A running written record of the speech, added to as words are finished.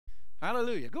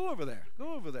Hallelujah. Go over there.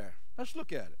 Go over there. Let's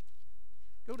look at it.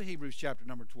 Go to Hebrews chapter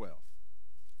number 12.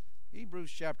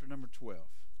 Hebrews chapter number 12.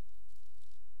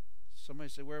 Somebody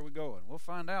say, where are we going? We'll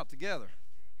find out together.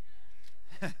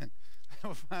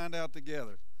 We'll find out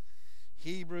together.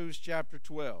 Hebrews chapter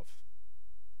 12.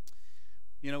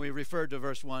 You know, we referred to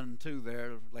verse 1 and 2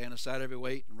 there, laying aside every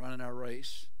weight and running our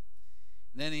race.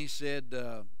 And then he said,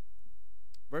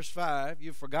 verse 5,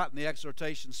 you've forgotten the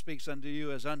exhortation speaks unto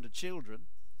you as unto children.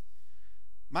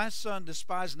 My son,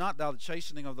 despise not thou the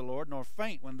chastening of the Lord, nor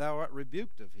faint when thou art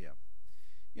rebuked of him.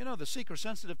 You know, the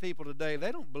seeker-sensitive people today,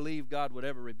 they don't believe God would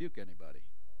ever rebuke anybody.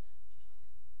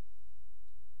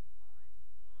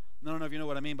 I don't know if you know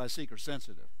what I mean by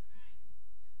seeker-sensitive.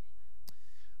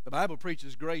 The Bible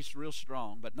preaches grace real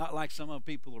strong, but not like some of the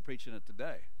people are preaching it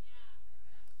today.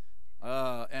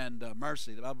 And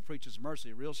mercy. The Bible preaches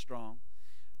mercy real strong.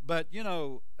 But, you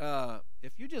know,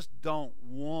 if you just don't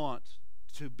want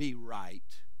to be right,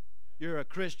 you're a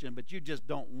Christian, but you just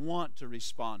don't want to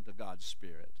respond to God's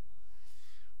Spirit,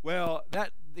 well,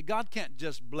 God can't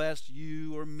just bless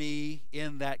you or me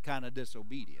in that kind of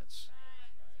disobedience.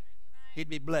 He'd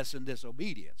be blessing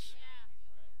disobedience.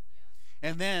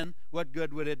 And then what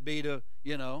good would it be to,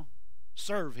 you know,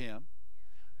 serve him?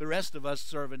 The rest of us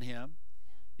serving him,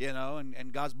 you know,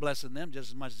 and God's blessing them just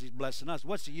as much as he's blessing us.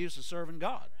 What's the use of serving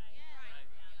God?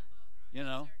 You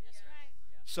know?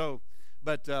 So,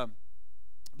 but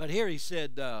here he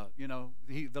said, you know,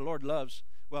 the Lord loves.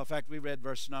 Well, in fact, we read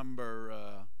verse number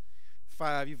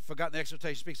 5. You've forgotten the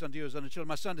exhortation speaks unto you as unto children.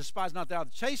 My son, despise not thou the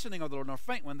chastening of the Lord, nor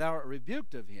faint when thou art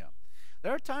rebuked of him.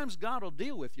 There are times God will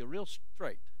deal with you real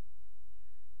straight.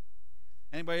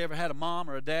 Anybody ever had a mom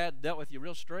or a dad dealt with you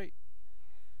real straight?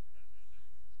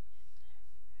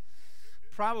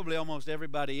 Probably almost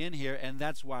everybody in here, and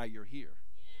that's why you're here.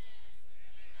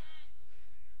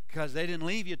 Because they didn't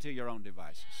leave you to your own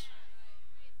devices.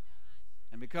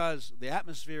 And because the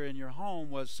atmosphere in your home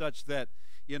was such that,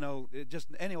 you know, just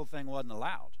any old thing wasn't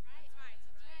allowed.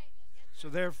 So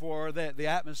therefore, the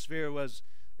atmosphere was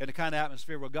in a kind of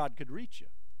atmosphere where God could reach you.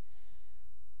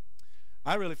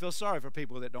 I really feel sorry for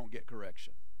people that don't get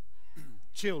correction.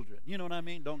 Children, you know what I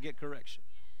mean? Don't get correction.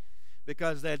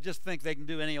 Because they just think they can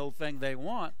do any old thing they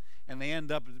want, and they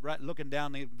end up right looking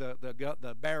down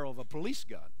the barrel of a police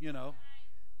gun, you know.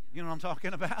 You know what I'm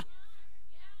talking about?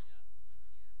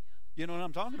 You know what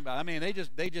I'm talking about? I mean,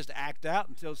 they just act out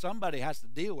until somebody has to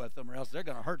deal with them, or else they're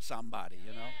going to hurt somebody,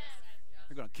 you know.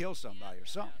 They're going to kill somebody or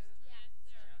something.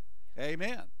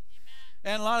 Amen.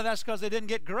 And a lot of that's because they didn't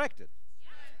get corrected.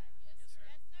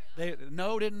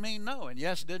 No didn't mean no, and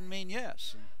yes didn't mean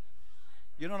yes. And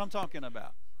you know what I'm talking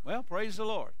about? Well, praise the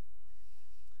Lord.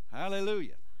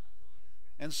 Hallelujah.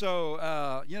 And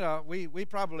so, you know, we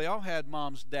probably all had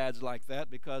moms, dads like that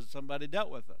because somebody dealt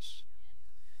with us.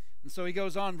 And so he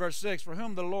goes on, verse 6, for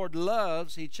whom the Lord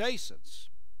loves, he chastens.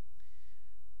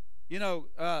 You know,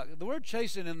 the word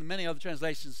chasten in many other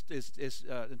translations is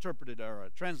interpreted or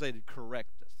translated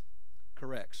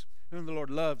corrects. Whom the Lord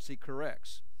loves, he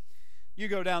corrects. You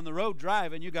go down the road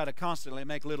driving, you got to constantly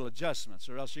make little adjustments,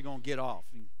 or else you're going to get off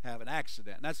and have an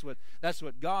accident. And that's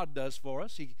what God does for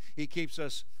us. He keeps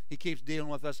us. He keeps dealing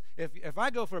with us. If I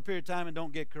go for a period of time and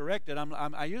don't get corrected,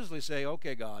 I usually say,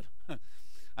 okay, God,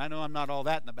 I know I'm not all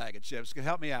that in a bag of chips.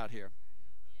 Help me out here.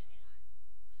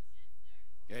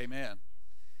 Amen.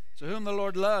 So whom the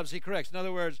Lord loves, he corrects. In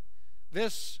other words,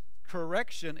 this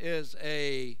correction is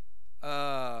a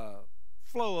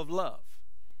flow of love.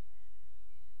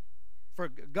 For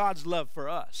God's love for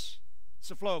us. It's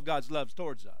the flow of God's love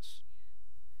towards us.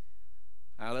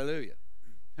 Hallelujah.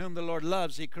 Whom the Lord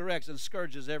loves, he corrects and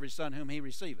scourges every son whom he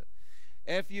receiveth.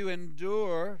 If you and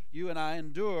I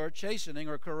endure chastening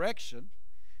or correction,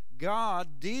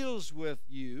 God deals with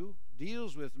you,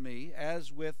 deals with me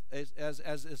as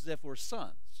if we're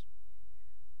sons.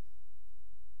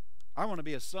 I want to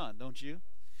be a son, don't you?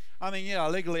 I mean, yeah,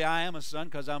 legally I am a son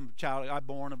because I'm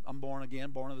born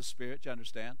again, born of the Spirit, you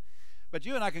understand? But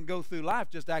you and I can go through life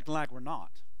just acting like we're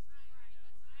not.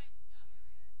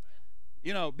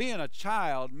 You know, being a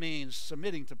child means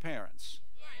submitting to parents.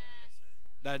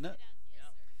 Doesn't it?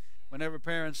 Whenever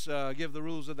parents give the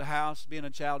rules of the house, being a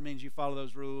child means you follow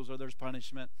those rules or there's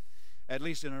punishment, at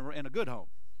least in a good home.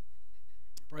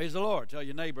 Praise the Lord. Tell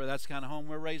your neighbor that's the kind of home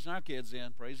we're raising our kids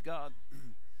in. Praise God.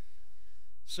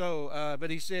 So, but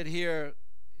he said here,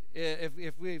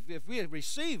 if we have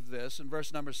received this in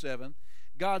verse number 7,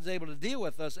 God's able to deal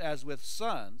with us as with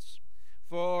sons.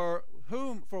 For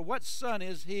what son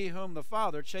is he whom the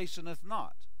Father chasteneth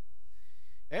not?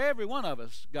 Every one of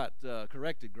us got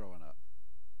corrected growing up.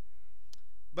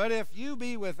 But if you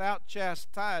be without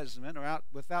chastisement or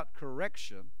without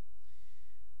correction,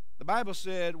 The Bible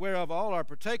said, whereof all are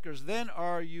partakers, then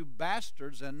are you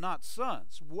bastards and not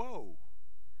sons. Whoa.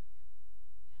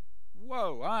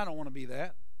 Whoa, I don't want to be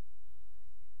that.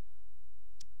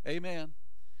 Amen.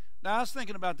 Now, I was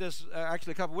thinking about this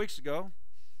actually a couple weeks ago.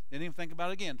 Didn't even think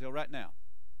about it again until right now.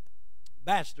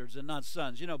 Bastards and not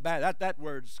sons. You know, that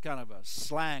word's kind of a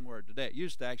slang word today. It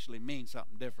used to actually mean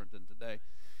something different than today.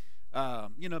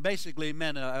 You know, basically it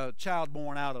meant a child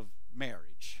born out of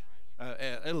marriage,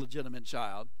 an illegitimate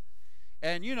child.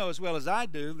 And you know as well as I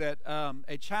do that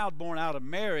a child born out of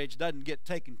marriage doesn't get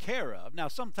taken care of. Now,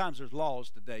 sometimes there's laws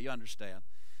today, you understand,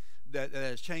 that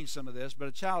has changed some of this. But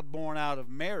a child born out of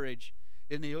marriage,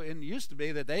 it used to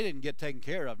be that they didn't get taken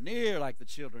care of near like the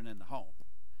children in the home.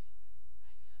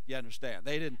 You understand?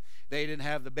 They didn't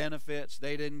have the benefits.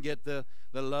 They didn't get the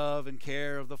love and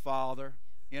care of the father.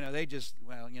 You know, they just,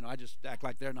 well, you know, I just act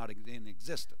like they're not in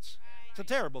existence. It's a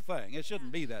terrible thing. It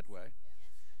shouldn't be that way.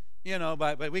 You know,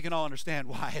 but we can all understand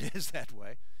why it is that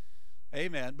way.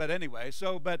 Amen. But anyway,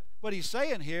 but what he's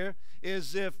saying here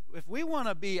is if we want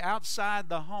to be outside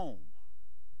the home,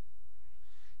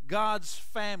 God's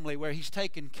family where he's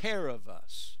taken care of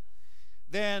us,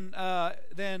 then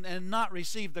and not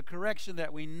receive the correction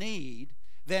that we need,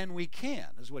 then we can,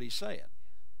 is what he's saying.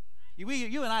 You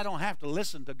and I don't have to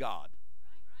listen to God.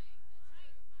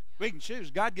 We can choose.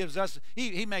 God gives us,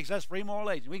 he makes us free moral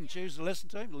agents. We can choose to listen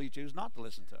to him, or we choose not to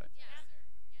listen to him.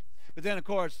 But then, of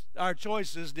course, our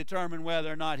choices determine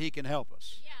whether or not he can help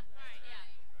us.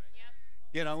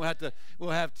 You know, we'll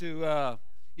have to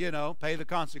you know, pay the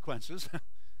consequences.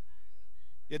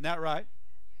 Isn't that right?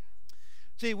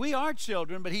 See, we are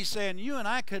children, but he's saying you and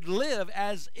I could live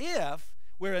as if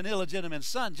we're an illegitimate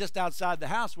son just outside the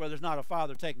house where there's not a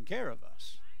father taking care of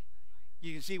us.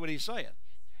 You can see what he's saying.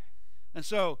 And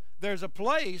so there's a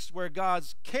place where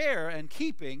God's care and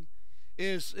keeping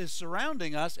is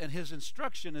surrounding us, and his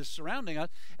instruction is surrounding us,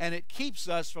 and it keeps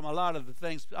us from a lot of the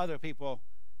things other people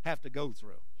have to go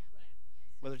through.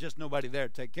 Well, there's just nobody there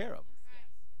to take care of them.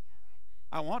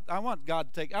 I want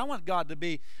God to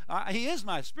be, he is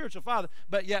my spiritual father,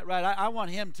 but yet, right, I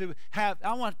want him to have,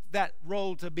 I want that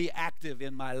role to be active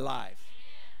in my life.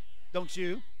 Don't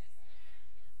you?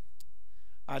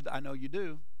 I know you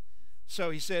do. So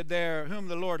he said there, whom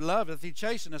the Lord loveth, he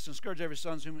chasteneth and scourge every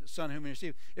son whom he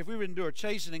received. If we would endure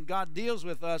chastening, God deals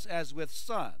with us as with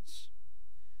sons.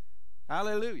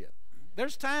 Hallelujah.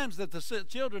 There's times that the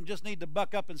children just need to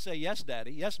buck up and say, yes,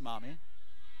 Daddy, yes, Mommy.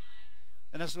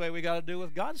 And that's the way we got to do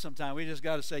with God sometimes. We just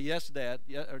got to say, yes, Dad.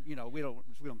 Yeah, or, you know, we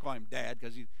don't call him Dad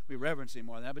because we reverence him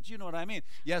more than that. But you know what I mean.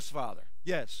 Yes, Father.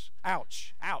 Yes.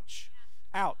 Ouch. Ouch.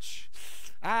 Ouch.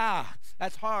 Ah,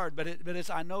 that's hard, but it's.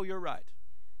 I know you're right.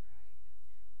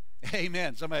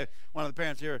 Amen. One of the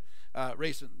parents here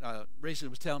recently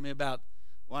was telling me about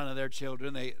one of their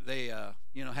children. They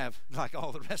you know, have, like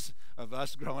all the rest of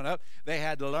us growing up, they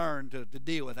had to learn to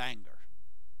deal with anger.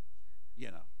 You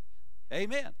know.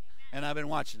 Amen. And I've been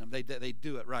watching them. They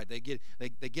do it right. They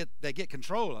get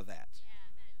control of that.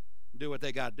 Do what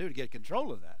they got to do to get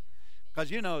control of that.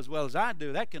 Because you know as well as I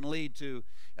do, that can lead to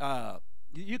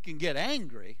you can get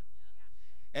angry,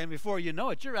 and before you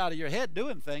know it, you're out of your head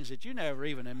doing things that you never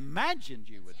even imagined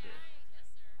you would do.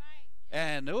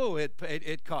 And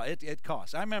it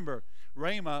costs. I remember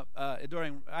Rhema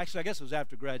actually I guess it was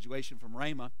after graduation from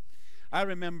Rhema. I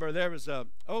remember there was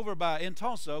in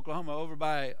Tulsa, Oklahoma, over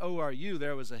by ORU,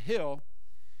 there was a hill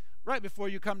right before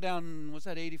you come down, was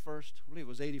that 81st? I believe it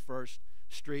was 81st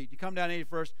Street. You come down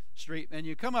 81st Street, and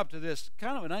you come up to this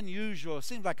kind of an unusual, it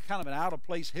seems like kind of an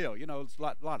out-of-place hill. You know, it's a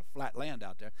lot of flat land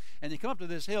out there. And you come up to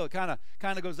this hill, it kind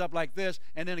of goes up like this,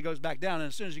 and then it goes back down. And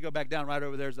as soon as you go back down, right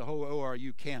over there's the whole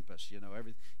ORU campus. You know,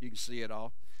 you can see it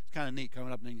all. Kind of neat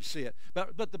coming up and then you see it.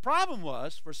 But the problem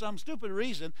was, for some stupid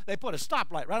reason, they put a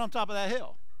stoplight right on top of that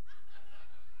hill.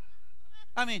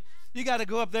 I mean, you got to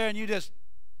go up there and you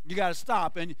got to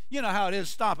stop. And you know how it is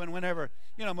stopping whenever,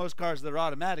 you know, most cars that are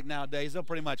automatic nowadays, they'll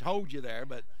pretty much hold you there.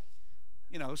 But,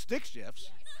 you know, stick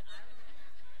shifts.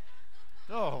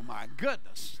 Oh, my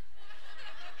goodness.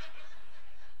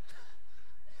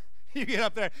 You get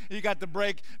up there, you got the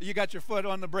brake, you got your foot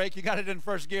on the brake, you got it in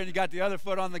first gear, and you got the other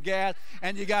foot on the gas,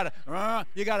 and you got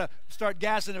to start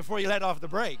gassing before you let off the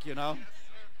brake, you know.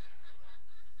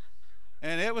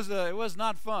 And it was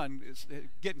not fun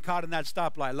getting caught in that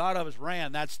stoplight. A lot of us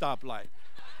ran that stoplight.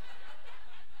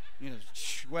 You know,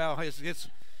 well,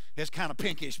 it's kind of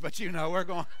pinkish, but you know we're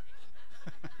going.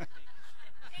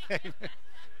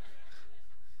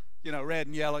 You know, red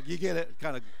and yellow, you get it,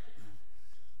 kind of.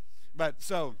 But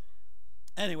so.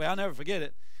 Anyway, I'll never forget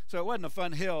it. So it wasn't a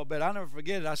fun hill, but I'll never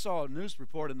forget it. I saw a news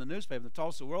report in the newspaper, the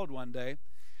Tulsa World one day,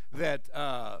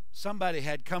 that somebody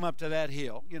had come up to that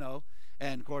hill,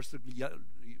 and of course the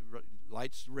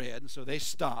light's red, and so they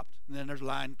stopped, and then there's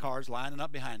cars lining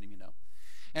up behind him,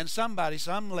 and some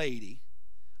lady,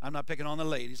 I'm not picking on the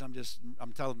ladies,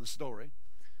 I'm telling the story,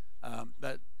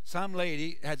 but some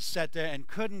lady had sat there and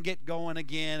couldn't get going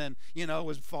again, and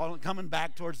was coming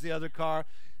back towards the other car,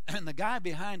 and the guy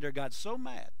behind her got so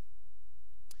mad,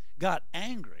 got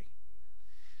angry,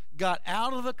 got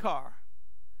out of the car,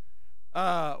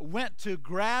 went to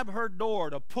grab her door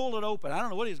to pull it open. I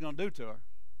don't know what he was going to do to her,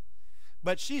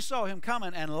 but she saw him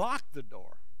coming and locked the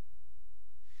door.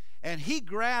 And he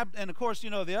grabbed, and of course,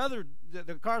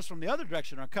 the cars from the other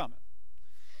direction are coming.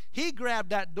 He grabbed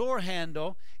that door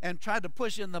handle and tried to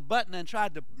push in the button and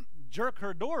tried to jerk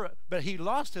her door, but he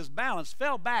lost his balance,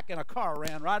 fell back, and a car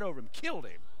ran right over him, killed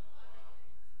him.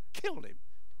 Killed him.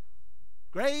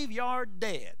 Graveyard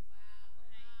dead.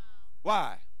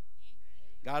 Why?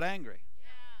 Got angry.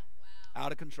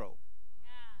 Out of control.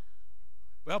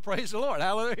 Well, praise the Lord.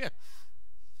 Hallelujah.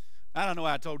 I don't know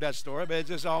why I told that story, but it's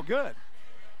just all good.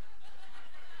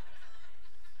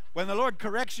 When the Lord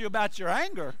corrects you about your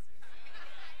anger,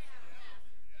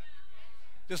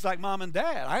 just like mom and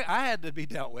dad, I had to be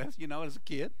dealt with, as a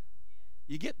kid.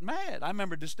 You get mad. I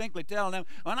remember distinctly telling them,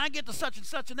 when I get to such and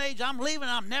such an age, I'm leaving,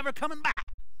 I'm never coming back.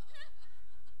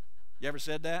 You ever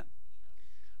said that?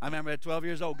 I remember at 12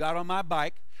 years old, got on my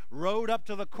bike, rode up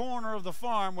to the corner of the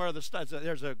farm where there's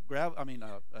a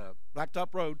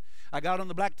blacktop road. I got on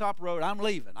the blacktop road. I'm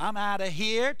leaving. I'm out of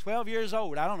here. 12 years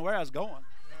old. I don't know where I was going.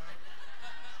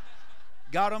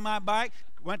 Got on my bike,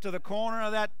 went to the corner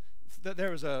of that.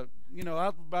 There was a,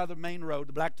 out by the main road,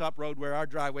 the blacktop road where our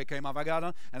driveway came off. I got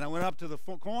on, and I went up to the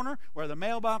corner where the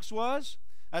mailbox was.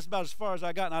 That's about as far as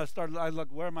I got, and I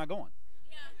looked, where am I going?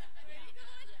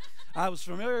 I was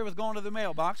familiar with going to the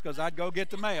mailbox because I'd go get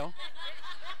the mail.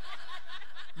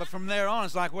 But from there on,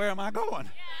 it's like, where am I going?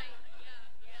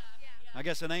 I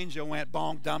guess an angel went,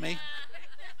 bonk, dummy.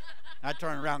 I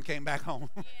turned around and came back home.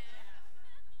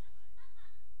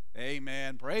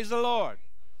 Amen. Praise the Lord.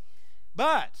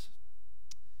 But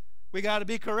we got to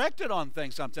be corrected on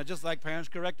things sometimes, just like parents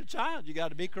correct a child. You got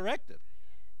to be corrected.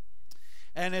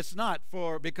 And it's not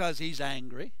because he's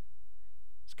angry.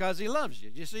 It's because he loves you.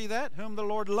 Do you see that? Whom the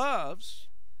Lord loves,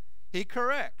 he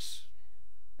corrects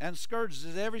and scourges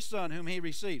every son whom he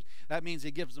receives. That means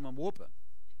he gives them a whooping.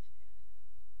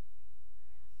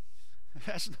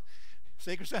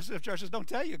 Seeker-sensitive churches don't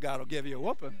tell you God will give you a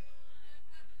whooping.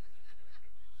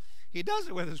 He does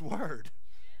it with his word.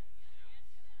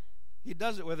 He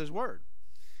does it with his word.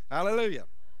 Hallelujah.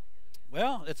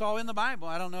 Well, it's all in the Bible.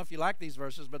 I don't know if you like these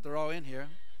verses, but they're all in here.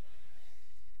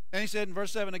 And he said in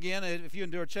verse 7 again, if you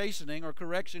endure chastening or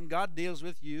correction, God deals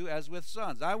with you as with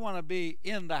sons. I want to be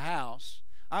in the house.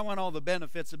 I want all the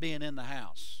benefits of being in the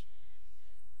house.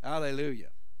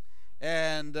 Hallelujah.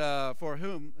 And for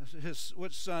whom,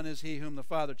 which son is he whom the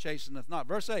Father chasteneth not?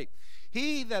 Verse 8,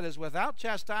 he that is without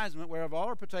chastisement, whereof all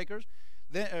are partakers,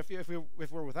 then, if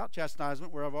we're without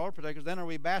chastisement, whereof all are partakers, then are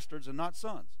we bastards and not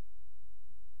sons.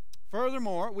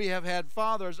 Furthermore, we have had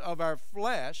fathers of our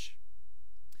flesh,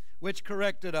 which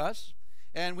corrected us,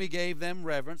 and we gave them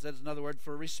reverence. That's another word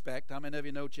for respect. How many of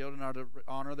you know children are to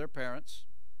honor their parents?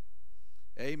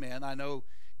 Amen. I know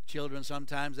children,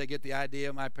 sometimes they get the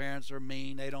idea my parents are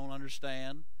mean, they don't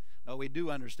understand. No, we do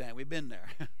understand. We've been there.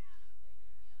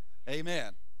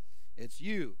 Amen. It's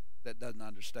you that doesn't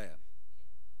understand.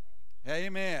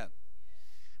 Amen.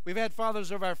 We've had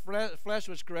fathers of our flesh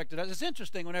which corrected us. It's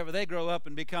interesting whenever they grow up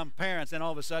and become parents, and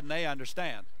all of a sudden they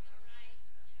understand.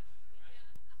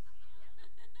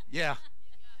 Yeah.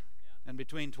 And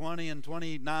between 20 and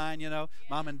 29,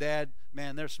 mom and dad,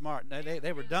 man, they're smart.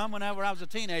 They were dumb whenever I was a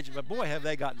teenager, but boy, have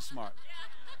they gotten smart.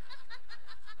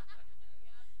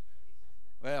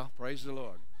 Well, praise the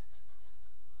Lord.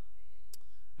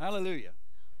 Hallelujah.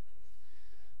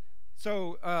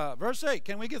 So, verse 8,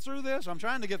 can we get through this? I'm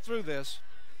trying to get through this.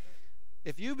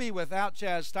 If you be without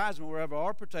chastisement, wherever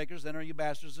all partakers, then are you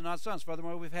bastards and not sons.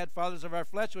 Furthermore, we've had fathers of our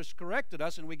flesh which corrected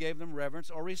us, and we gave them reverence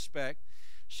or respect.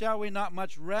 Shall we not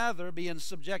much rather be in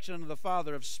subjection to the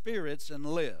Father of spirits and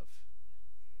live?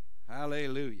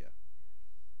 Hallelujah.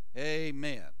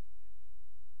 Amen.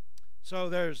 So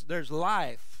there's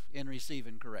life in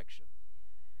receiving correction.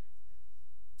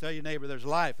 Tell your neighbor there's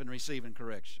life in receiving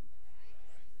correction.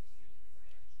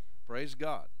 Praise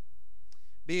God.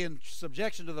 Be in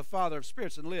subjection to the Father of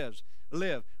spirits and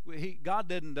live. God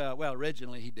didn't,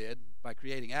 originally he did by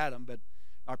creating Adam, but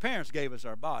our parents gave us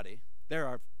our body. They're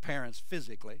our parents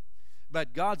physically.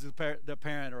 But God's the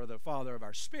parent or the father of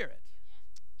our spirit.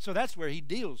 So that's where he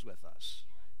deals with us.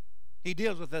 He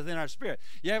deals with us in our spirit.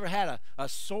 You ever had a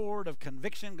sword of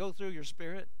conviction go through your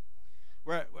spirit?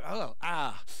 Where,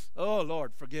 oh,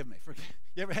 Lord, forgive me.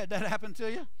 You ever had that happen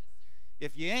to you?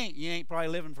 If you ain't probably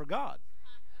living for God.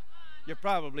 You're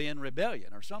probably in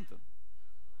rebellion or something.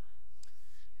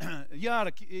 You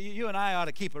and I ought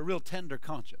to keep a real tender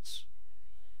conscience.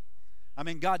 I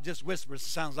mean, God just whispers. It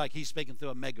sounds like he's speaking through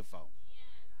a megaphone.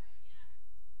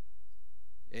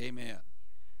 Amen.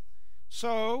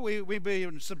 So we be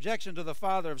in subjection to the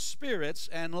Father of spirits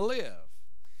and live.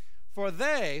 For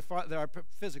our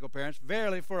physical parents,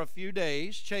 verily for a few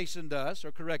days chastened us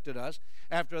or corrected us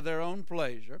after their own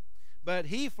pleasure, but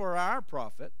he for our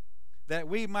profit, that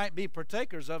we might be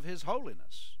partakers of his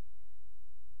holiness.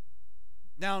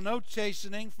 Now no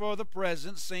chastening for the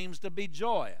present seems to be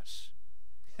joyous.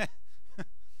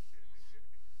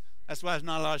 That's why there's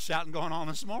not a lot of shouting going on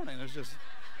this morning. There's just...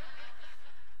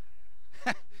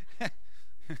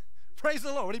 Praise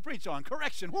the Lord. What did he preach on?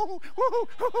 Correction. Woo, woo,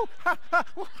 woo, ha, ha,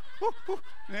 woo, woo, woo.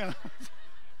 Yeah.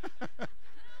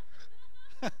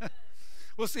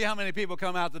 We'll see how many people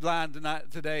come out the line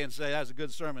today and say, that's a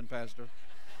good sermon, Pastor.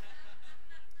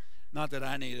 Not that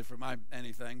I need it for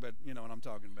anything, but you know what I'm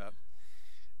talking about.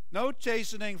 No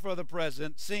chastening for the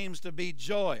present seems to be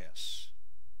joyous,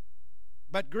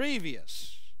 but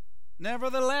grievous.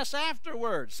 Nevertheless,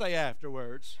 afterwards, say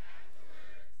afterwards.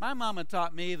 My mama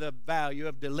taught me the value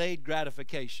of delayed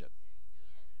gratification.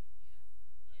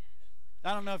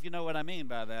 I don't know if you know what I mean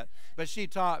by that, but she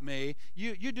taught me,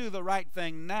 you do the right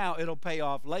thing now, it'll pay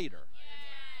off later.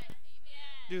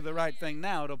 Do the right thing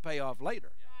now, it'll pay off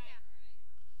later.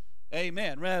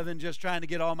 Amen. Rather than just trying to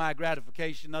get all my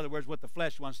gratification, in other words, what the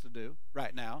flesh wants to do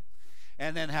right now,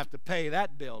 and then have to pay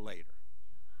that bill later.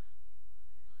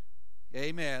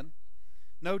 Amen.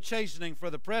 No chastening for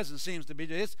the present seems to be.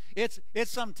 It's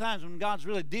sometimes when God's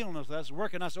really dealing with us,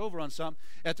 working us over on something.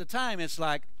 At the time, it's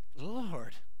like,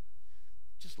 Lord,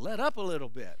 just let up a little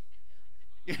bit,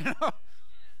 you know.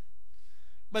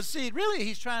 But see, really,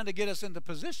 he's trying to get us into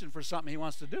position for something he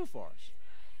wants to do for us.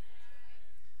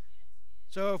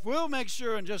 So if we'll make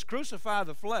sure and just crucify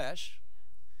the flesh,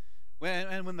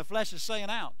 when the flesh is saying,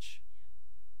 ouch.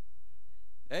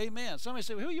 Amen. Somebody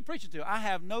said, who are you preaching to? I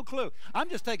have no clue. I'm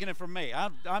just taking it from me.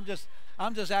 I'm just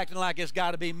acting like it's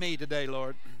got to be me today,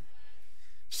 Lord.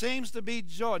 Seems to be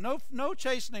joy. No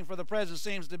chastening for the present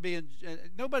seems to be.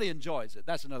 Nobody enjoys it.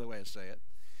 That's another way to say it.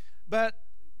 But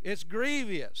it's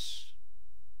grievous.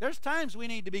 There's times we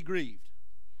need to be grieved.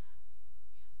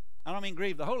 I don't mean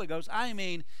grieve the Holy Ghost. I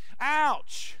mean,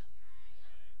 ouch.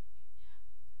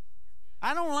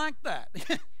 I don't like that.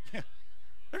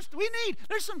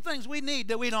 There's some things we need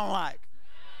that we don't like.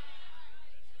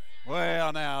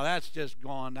 Well, now, that's just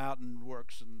going out and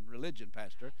works and religion,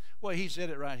 Pastor. Well, he said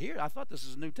it right here. I thought this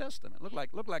is New Testament. Look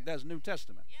like that's New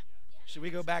Testament. Should we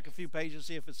go back a few pages and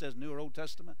see if it says New or Old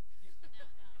Testament?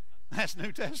 That's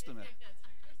New Testament.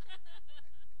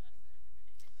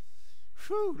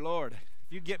 Whew, Lord.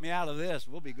 If you get me out of this,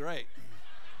 we'll be great.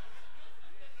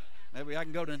 Maybe I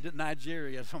can go to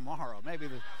Nigeria tomorrow.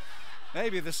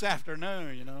 Maybe this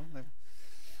afternoon, you know.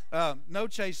 No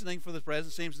chastening for the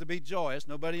present seems to be joyous.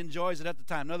 Nobody enjoys it at the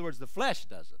time. In other words, the flesh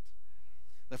doesn't.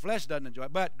 The flesh doesn't enjoy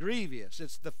it, but grievous.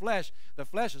 It's the flesh. The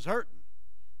flesh is hurting.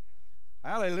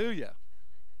 Hallelujah.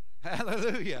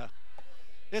 Hallelujah.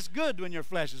 It's good when your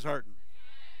flesh is hurting.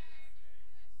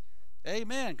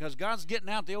 Amen, because God's getting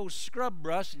out the old scrub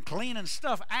brush and cleaning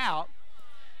stuff out.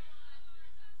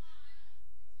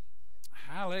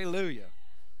 Hallelujah.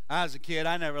 I was a kid.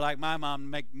 I never liked my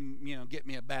mom to get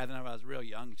me a bath whenever I was real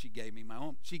young. She gave me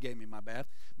my bath,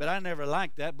 but I never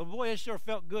liked that. But boy, it sure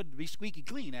felt good to be squeaky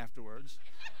clean afterwards.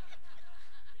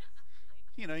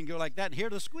 You know, you can go like that and hear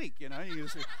the squeak. You know, you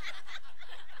see.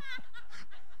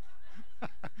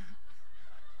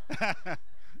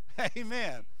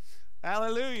 Amen.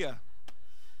 Hallelujah.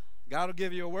 God will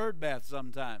give you a word bath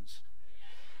sometimes.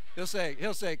 He'll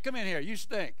say, come in here, you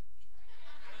stink.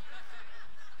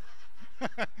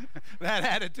 That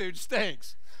attitude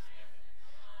stinks.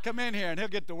 Come in here, and he'll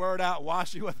get the word out,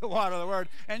 wash you with the water of the word,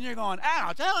 and you're going,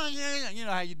 ouch. You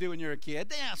know how you do when you're a kid.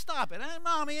 Damn, stop it. Hey,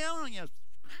 Mommy,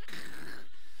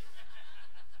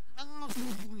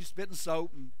 you spitting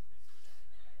soap,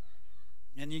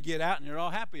 and you get out, and you're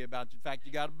all happy about the fact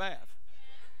you got a bath.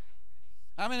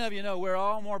 How many of you know we're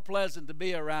all more pleasant to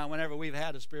be around whenever we've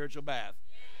had a spiritual bath?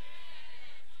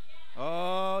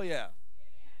 Oh, yeah.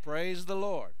 Praise the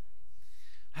Lord.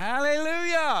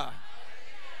 Hallelujah.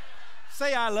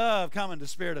 Say, I love coming to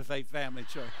Spirit of Faith Family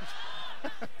Church.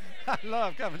 I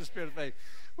love coming to Spirit of Faith.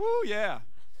 Woo, yeah.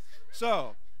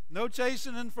 So, No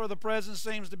chastening for the present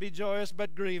seems to be joyous,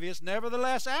 but grievous.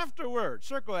 Nevertheless, afterward.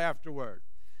 Circle afterward.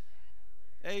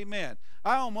 Amen.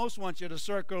 I almost want you to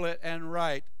circle it and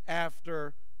write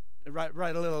after,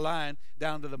 write a little line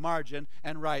down to the margin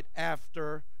and write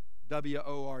after,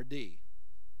 W-O-R-D.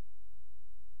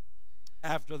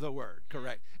 After the word,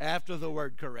 correct. After the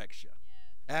word corrects you.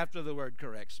 After the word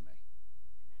corrects me.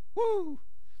 Woo!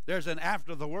 There's an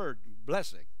after the word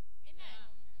blessing.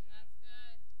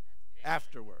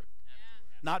 Afterward.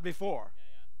 Not before.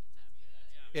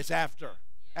 It's after.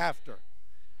 After.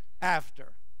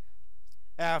 After.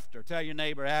 After. Tell your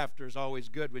neighbor after is always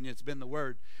good when it's been the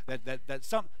word. That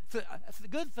some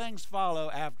good things follow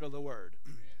after the word.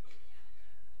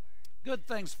 Good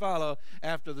things follow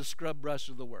after the scrub brush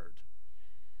of the word.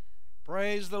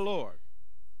 Praise the Lord.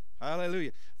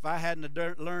 Hallelujah. If I hadn't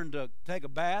learned to take a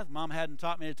bath, Mom hadn't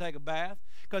taught me to take a bath.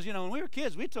 Because, you know, when we were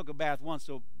kids, we took a bath once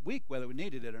a week, whether we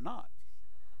needed it or not.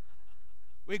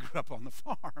 We grew up on the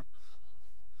farm.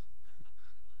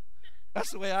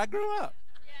 That's the way I grew up.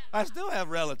 I still have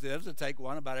relatives that take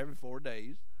one about every 4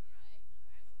 days.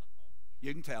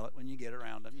 You can tell it when you get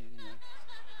around them. You know.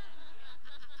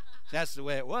 That's the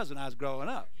way it was when I was growing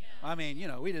up. I mean, you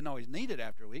know, we didn't always need it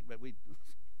after a week, but we...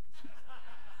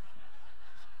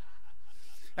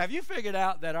 Have you figured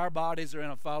out that our bodies are in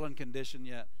a fallen condition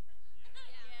yet?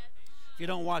 If you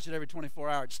don't wash it every 24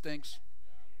 hours, it stinks.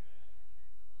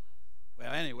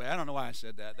 Well, anyway, I don't know why I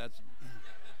said that.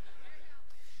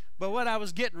 But what I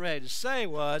was getting ready to say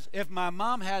was, if my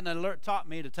mom hadn't taught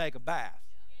me to take a bath,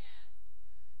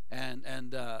 and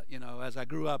you know, as I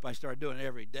grew up, I started doing it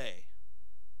every day.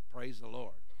 Praise the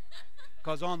Lord.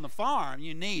 Because on the farm,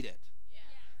 you need it.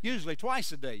 Usually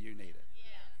twice a day you need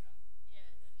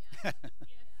it.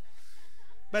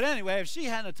 But anyway, if she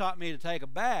hadn't taught me to take a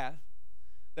bath,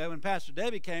 that when Pastor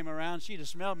Debbie came around, she'd have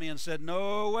smelled me and said,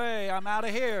 "No way, I'm out of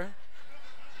here."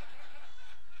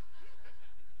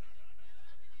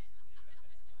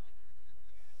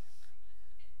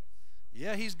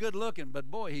 Yeah, he's good looking, but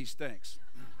boy, he stinks.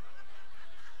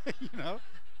 You know?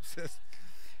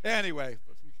 Anyway,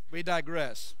 we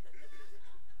digress.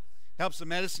 Helps the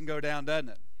medicine go down, doesn't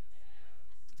it?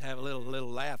 To have a little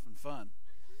laugh and fun.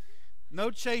 No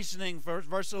chastening first,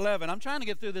 verse 11. I'm trying to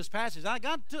get through this passage. I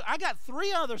got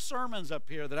 3 other sermons up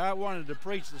here that I wanted to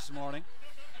preach this morning.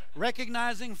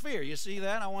 Recognizing fear. You see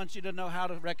that? I want you to know how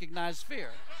to recognize fear.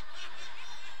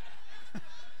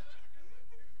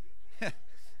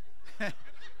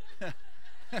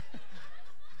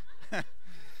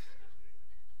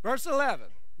 Verse 11.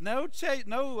 No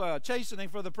chastening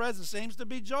for the present seems to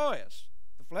be joyous.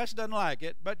 The flesh doesn't like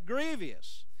it, but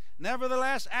grievous.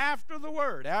 Nevertheless,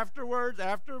 afterwards, after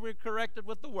we're corrected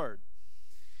with the word,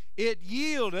 it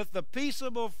yieldeth the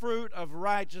peaceable fruit of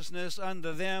righteousness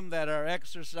unto them that are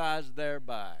exercised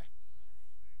thereby.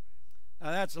 Now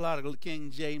that's a lot of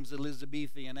King James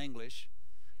Elizabethan English.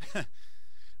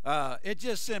 It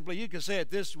just simply, you can say it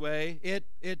this way,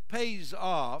 it pays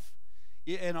off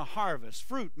in a harvest.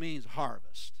 Fruit means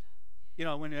harvest. You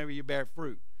know, whenever you bear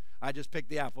fruit. I just picked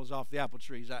the apples off the apple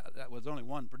trees. That was only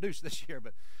one produced this year,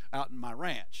 but out in my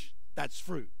ranch. That's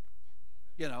fruit.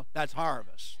 You know, that's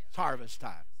harvest. It's harvest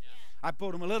time. I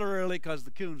pulled them a little early because the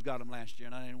coons got them last year,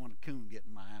 and I didn't want a coon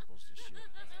getting my apples this year.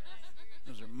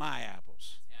 Those are my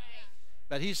apples.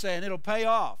 But he's saying it'll pay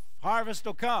off. Harvest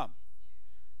will come.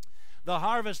 The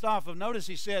harvest off of, notice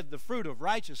he said the fruit of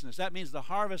righteousness. That means the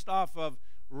harvest off of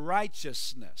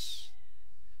righteousness.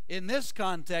 In this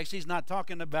context, he's not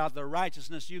talking about the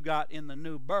righteousness you got in the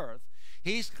new birth.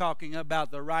 He's talking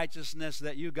about the righteousness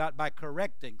that you got by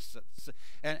correcting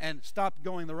and stop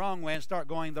going the wrong way and start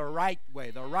going the right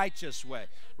way, the righteous way.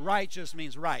 Righteous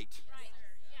means right.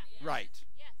 Right.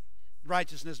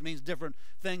 Righteousness means different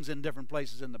things in different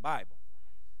places in the Bible.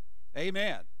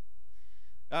 Amen.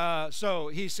 So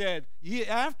he said,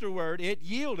 afterward it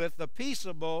yieldeth the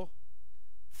peaceable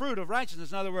fruit of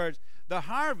righteousness. In other words, the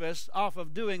harvest off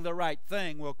of doing the right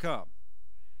thing will come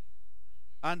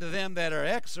unto them that are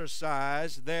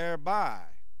exercised thereby.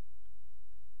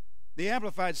 The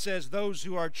Amplified says those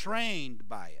who are trained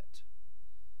by it.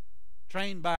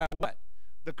 Trained by what?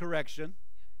 The correction.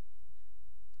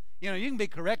 You know, you can be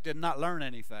corrected and not learn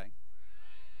anything.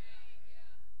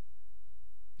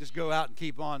 Just go out and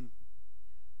keep on.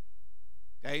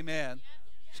 Amen.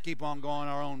 Just keep on going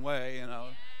our own way, you know.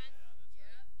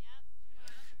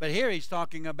 But here he's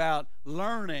talking about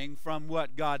learning from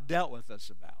what God dealt with us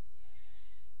about.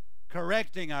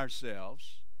 Correcting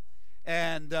ourselves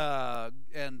and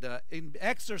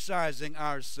exercising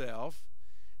ourselves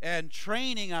and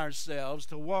training ourselves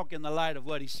to walk in the light of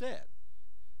what he said.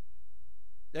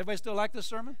 Everybody still like this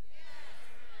sermon?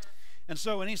 And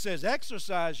so when he says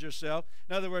exercise yourself,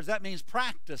 in other words, that means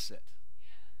practice it.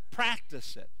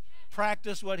 Practice it.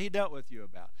 Practice what he dealt with you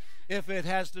about. If it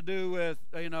has to do with,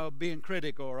 being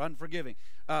critical or unforgiving,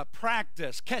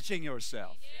 practice catching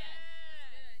yourself.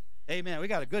 Amen. We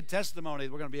got a good testimony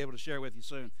that we're going to be able to share with you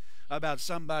soon about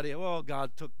somebody,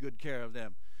 God took good care of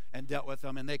them and dealt with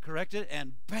them, and they corrected,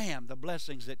 and bam, the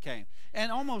blessings that came. And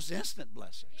almost instant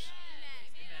blessings.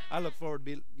 I look forward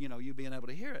to you being able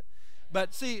to hear it.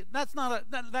 But see, that's not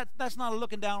a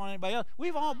looking down on anybody else.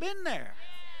 We've all been there.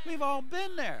 We've all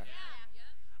been there.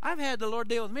 I've had the Lord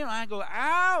deal with me, and I go,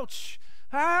 ouch,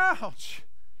 ouch.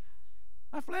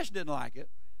 My flesh didn't like it.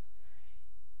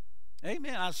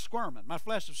 Amen. I was squirming. My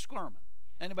flesh was squirming.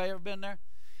 Anybody ever been there?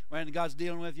 When God's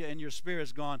dealing with you and your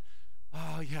spirit's going,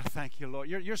 oh, yeah, thank you, Lord.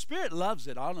 Your spirit loves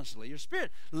it, honestly. Your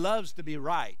spirit loves to be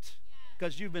right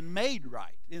because you've been made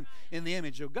right in the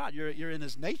image of God. You're in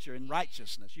his nature, in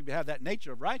righteousness. You have that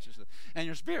nature of righteousness. And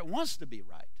your spirit wants to be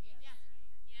right.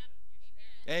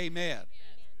 Amen.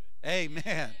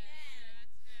 Amen.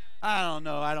 I don't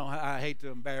know. I hate to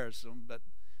embarrass them, but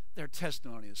their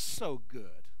testimony is so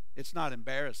good. It's not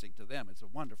embarrassing to them. It's a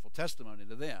wonderful testimony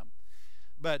to them.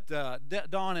 But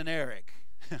Dawn and Eric,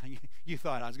 you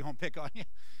thought I was going to pick on you.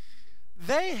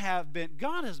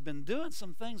 God has been doing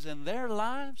some things in their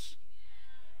lives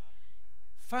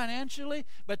financially,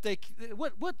 but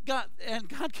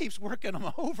God keeps working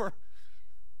them over.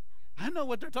 I know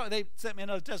what they're talking. They sent me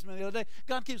another testimony the other day.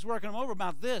 God keeps working them over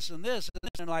about this and this and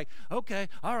this, and like, okay,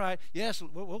 all right, yes,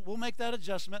 we'll make that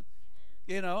adjustment,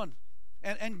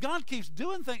 and God keeps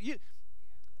doing things.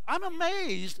 I'm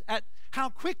amazed at how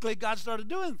quickly God started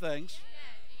doing things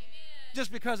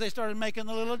just because they started making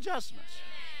the little adjustments.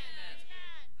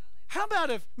 How about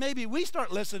if maybe we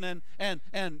start listening and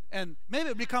maybe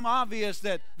it become obvious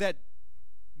that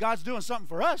God's doing something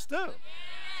for us too,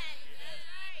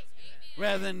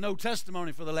 rather than no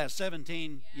testimony for the last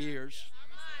 17 years.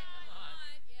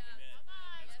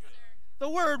 The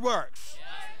Word works.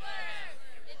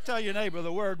 Tell your neighbor,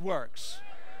 the Word works.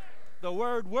 The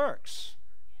Word works.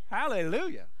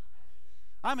 Hallelujah.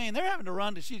 I mean, they're having to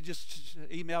run she just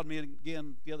emailed me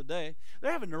again the other day.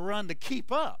 They're having to run to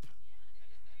keep up.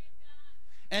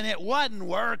 And it wasn't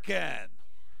working.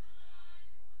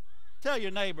 Tell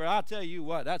your neighbor, I'll tell you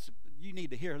what, you need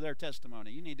to hear their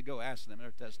testimony. You need to go ask them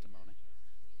their testimony.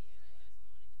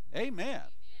 Amen.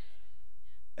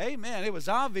 Amen. It was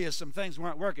obvious some things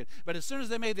weren't working. But as soon as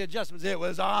they made the adjustments, it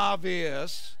was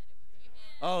obvious.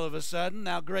 All of a sudden,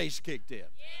 now grace kicked in.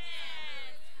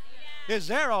 It's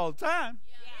there all the time.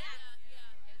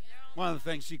 One of the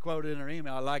things she quoted in her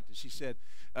email, I liked it. She said,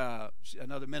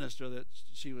 another minister that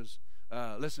she was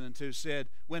listening to said,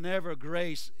 whenever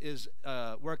grace is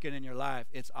working in your life,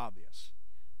 it's obvious.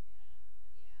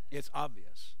 It's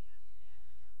obvious.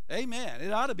 Amen.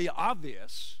 It ought to be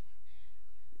obvious.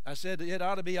 I said it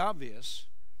ought to be obvious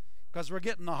because we're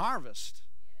getting the harvest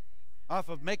off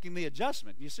of making the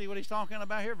adjustment. You see what he's talking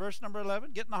about here? Verse number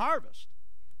 11, getting the harvest.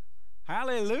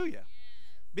 Hallelujah.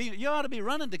 You ought to be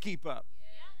running to keep up.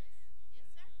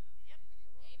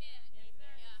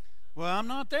 Well, I'm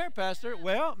not there, Pastor.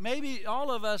 Well, maybe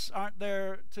all of us aren't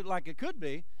there like it could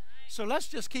be. So let's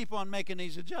just keep on making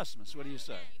these adjustments. What do you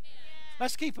say?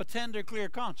 Let's keep a tender, clear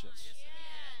conscience.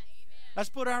 Let's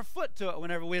put our foot to it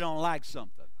whenever we don't like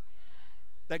something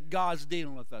that God's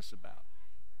dealing with us about.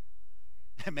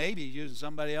 And maybe he's using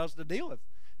somebody else to deal with.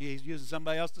 He's using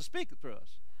somebody else to speak through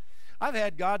us. I've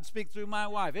had God speak through my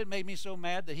wife. It made me so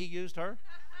mad that he used her.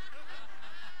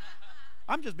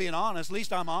 I'm just being honest. At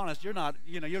least I'm honest. You're not,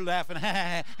 you're laughing.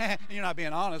 You're not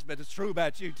being honest, but it's true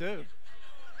about you too.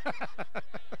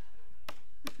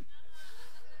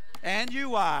 And you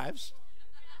wives.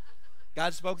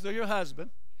 God spoke through your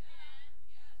husband.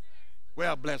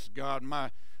 Well, bless God, my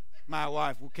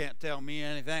wife can't tell me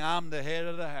anything. I'm the head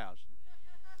of the house.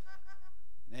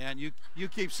 And you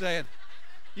keep saying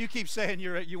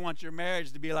you want your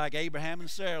marriage to be like Abraham and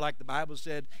Sarah, like the Bible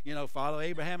said, follow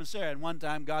Abraham and Sarah. And one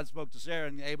time God spoke to Sarah,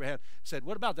 and Abraham said,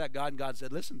 what about that, God? And God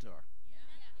said, listen to her.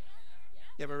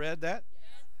 You ever read that?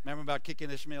 Remember about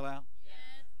kicking Ishmael out?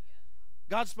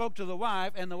 God spoke to the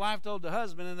wife, and the wife told the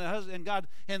husband, and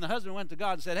the husband went to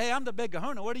God and said, hey, I'm the big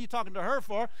kahuna. What are you talking to her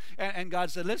for? And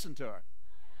God said, listen to her.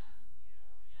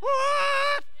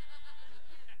 What?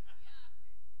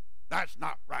 That's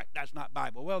not right. That's not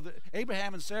Bible. Well,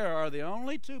 Abraham and Sarah are the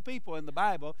only two people in the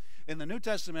Bible, in the New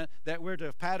Testament, that we're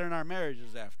to pattern our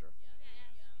marriages after.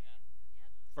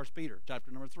 1 Peter,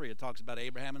 chapter number 3, it talks about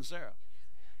Abraham and Sarah.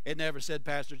 It never said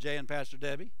Pastor Jay and Pastor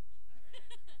Debbie.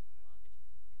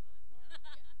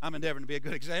 I'm endeavoring to be a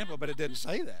good example, but it didn't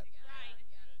say that.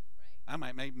 I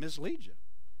might mislead you.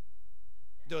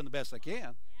 Doing the best I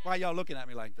can. Why are y'all looking at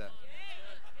me like that?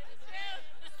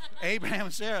 Abraham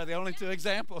and Sarah, the only two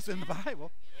examples in the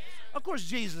Bible. Of course,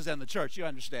 Jesus and the church, you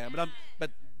understand.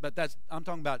 But I'm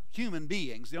talking about human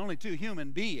beings. The only two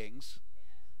human beings.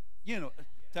 You know,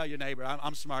 tell your neighbor,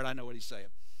 I'm smart. I know what he's saying.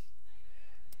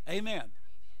 Amen.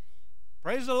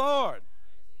 Praise the Lord.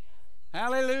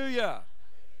 Hallelujah.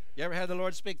 You ever had the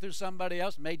Lord speak through somebody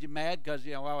else, made you mad because,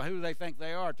 well, who do they think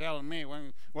they are telling me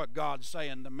what God's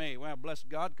saying to me? Well, bless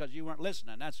God, because you weren't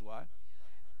listening. That's why.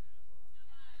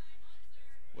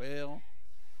 Well,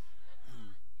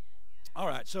 all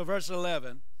right, so verse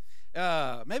 11.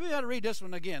 Maybe we ought to read this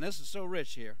one again. This is so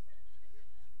rich here.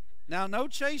 Now, no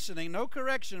chastening, no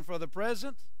correction for the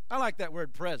present. I like that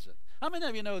word present. How many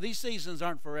of you know these seasons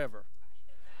aren't forever?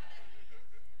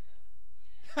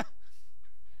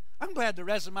 I'm glad the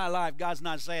rest of my life God's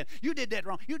not saying, you did that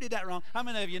wrong, you did that wrong. How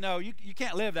many of you know you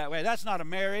can't live that way? That's not a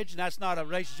marriage, and that's not a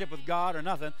relationship with God or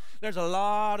nothing. There's a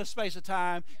lot of space of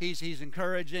time. He's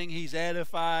encouraging, He's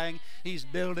edifying, He's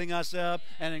building us up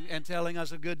and telling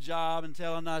us a good job and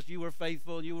telling us you were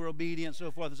faithful, you were obedient,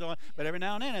 so forth and so on. But every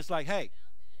now and then it's like, hey,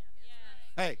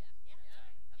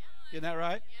 isn't that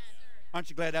right?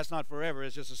 Aren't you glad that's not forever?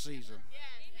 It's just a season.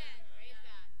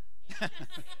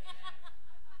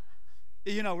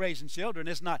 You know, raising children,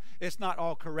 it's not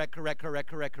all correct. There's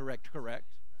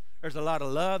a lot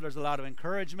of love. There's a lot of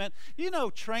encouragement. You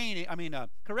know,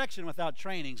 correction without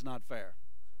training is not fair.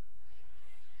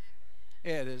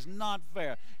 It is not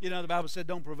fair. You know, the Bible said,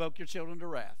 don't provoke your children to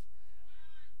wrath.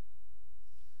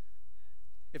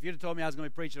 If you'd have told me I was going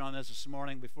to be preaching on this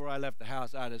morning before I left the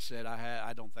house, I'd have said,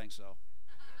 I don't think so.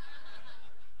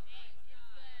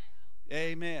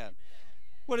 Amen.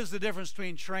 What is the difference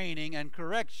between training and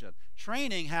correction?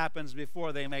 Training happens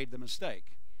before they made the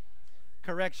mistake.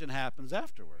 Correction happens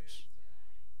afterwards.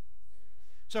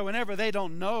 So whenever they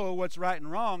don't know what's right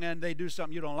and wrong and they do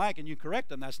something you don't like and you correct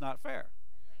them, that's not fair.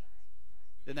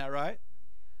 Isn't that right?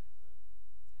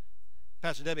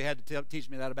 Pastor Debbie had to teach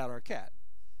me that about our cat.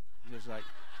 Just like,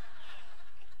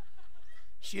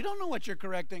 she don't know what you're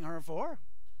correcting her for.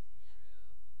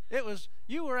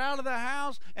 You were out of the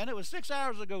house, and it was 6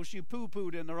 hours ago she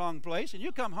poo-pooed in the wrong place, and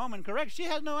you come home and correct. She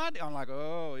has no idea. I'm like,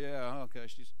 oh, yeah, okay,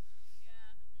 she's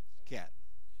cat.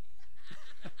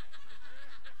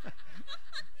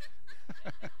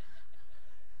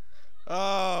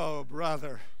 Oh,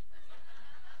 brother.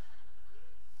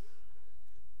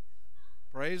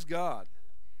 Praise God.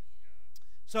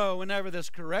 So whenever this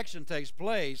correction takes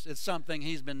place, it's something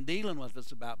He's been dealing with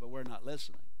us about, but we're not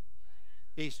listening.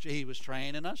 He was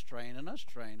training us.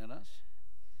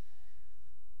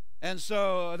 And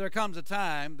so there comes a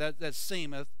time that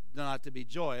seemeth not to be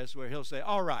joyous, where He'll say,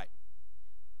 all right,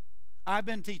 I've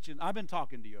been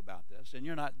talking to you about this, and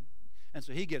you're not. And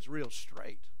so He gets real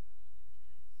straight.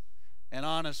 And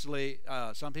honestly,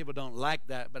 some people don't like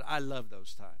that, but I love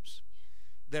those times.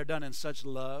 They're done in such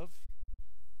love.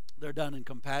 They're done in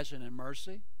compassion and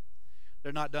mercy.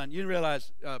 They're not done. You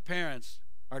realize parents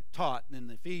are taught in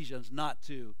Ephesians not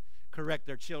to correct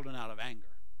their children out of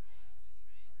anger.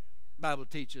 The Bible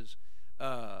teaches,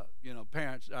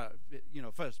 parents,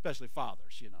 especially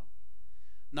fathers,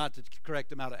 not to correct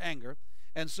them out of anger.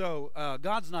 And so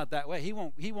God's not that way. He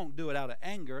won't do it out of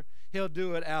anger. He'll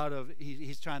do it out of,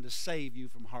 He's trying to save you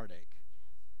from heartache.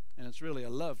 And it's really a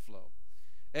love flow.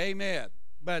 Amen.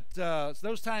 But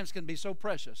those times can be so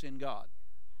precious in God.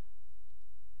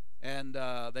 And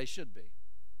they should be.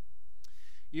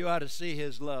 You ought to see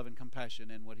His love and compassion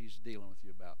in what He's dealing with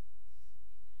you about.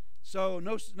 So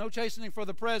no chastening for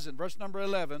the present, verse number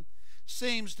 11,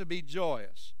 seems to be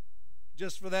joyous.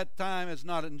 Just for that time it's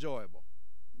not enjoyable,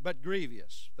 but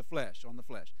grievous, on the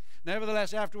flesh.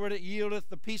 Nevertheless, afterward it yieldeth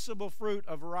the peaceable fruit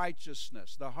of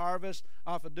righteousness, the harvest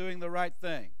off of doing the right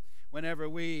thing, whenever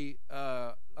we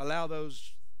allow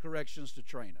those corrections to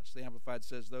train us. The Amplified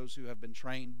says, those who have been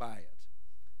trained by it.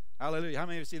 Hallelujah. How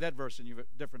many of you see that verse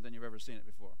different than you've ever seen it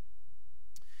before?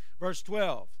 Verse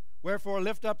 12. Wherefore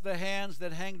lift up the hands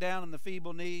that hang down and the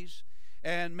feeble knees,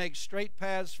 and make straight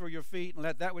paths for your feet, and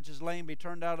let that which is lame be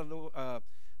turned out of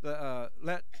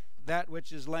let that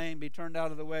which is lame be turned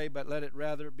out of the way, but let it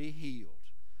rather be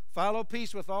healed. Follow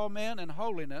peace with all men and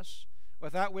holiness,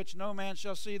 without which no man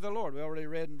shall see the Lord. We already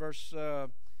read in verse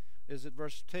 10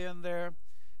 there,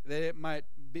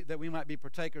 that we might be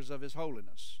partakers of His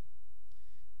holiness.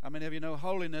 How many of you know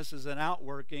holiness is an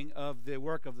outworking of the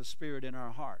work of the Spirit in our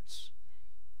hearts?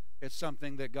 It's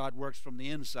something that God works from the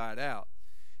inside out.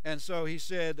 And so He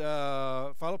said,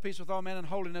 follow peace with all men and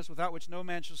holiness, without which no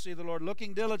man shall see the Lord,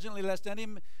 looking diligently lest any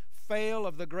fail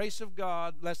of the grace of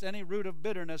God, lest any root of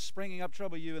bitterness springing up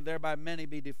trouble you, and thereby many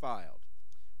be defiled.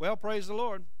 Well, praise the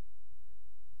Lord.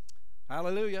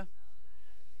 Hallelujah.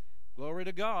 Glory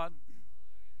to God.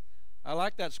 I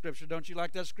like that scripture. Don't you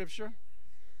like that scripture?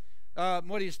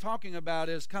 What he's talking about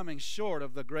is coming short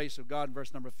of the grace of God in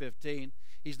verse number 15.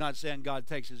 He's not saying God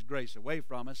takes his grace away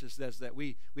from us. It says that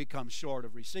we come short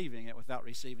of receiving it without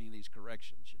receiving these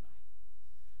corrections, you know.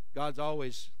 God's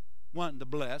always wanting to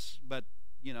bless, but,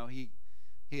 you know, he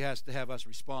has to have us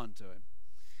respond to him.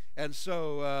 And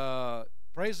so,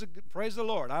 praise the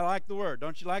Lord. I like the word.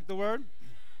 Don't you like the word?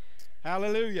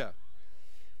 Hallelujah.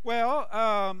 Well,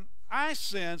 I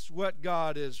sense what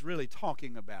God is really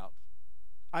talking about.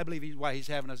 I believe why he's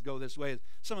having us go this way is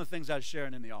some of the things I was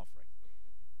sharing in the offering.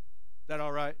 Is that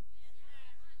all right?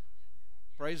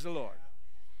 Praise the Lord.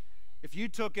 If you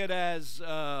took it as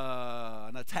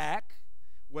an attack,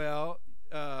 well,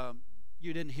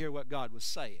 you didn't hear what God was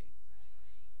saying.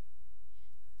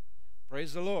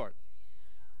 Praise the Lord.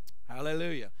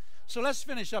 Hallelujah. So let's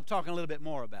finish up talking a little bit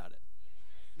more about it.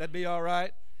 That'd be all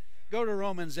right? Go to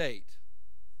Romans 8.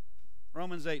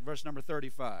 Romans 8, verse number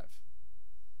 35.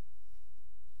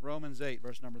 Romans 8,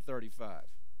 verse number 35.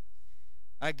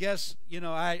 I guess, you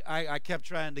know, I kept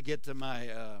trying to get to my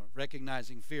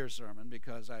recognizing fear sermon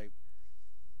because I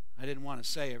didn't want to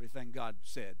say everything God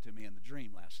said to me in the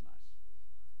dream last night.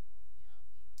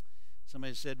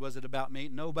 Somebody said, was it about me?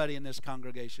 Nobody in this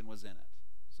congregation was in it.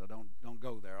 So don't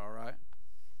go there, all right?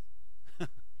 Did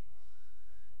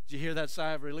you hear that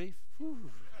sigh of relief? Whew.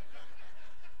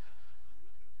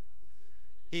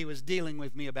 He was dealing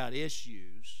with me about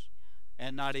issues,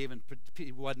 and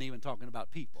he wasn't even talking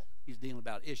about people. He's dealing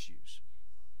about issues.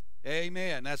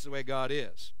 Amen. That's the way God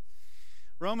is.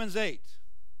 Romans 8.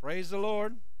 Praise the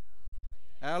Lord.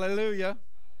 Hallelujah.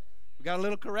 We got a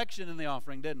little correction in the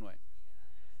offering, didn't we?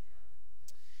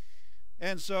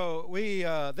 And so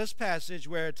this passage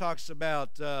where it talks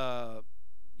about, wow,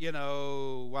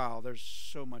 there's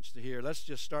so much to hear. Let's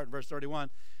just start in verse 31.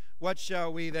 What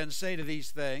shall we then say to these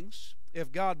things?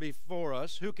 If God be for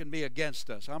us, who can be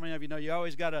against us? How many of you know you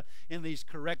always got to, in these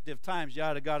corrective times, you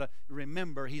got to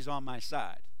remember he's on my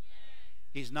side.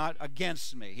 He's not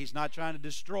against me. He's not trying to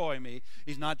destroy me.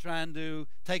 He's not trying to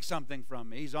take something from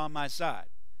me. He's on my side.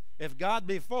 If God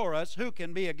be for us, who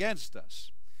can be against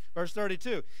us? Verse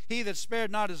 32, he that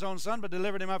spared not his own son, but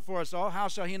delivered him up for us all, how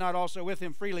shall he not also with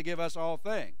him freely give us all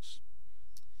things?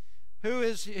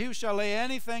 Who shall lay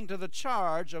anything to the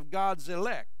charge of God's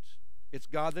elect? It's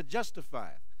God that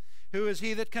justifieth. Who is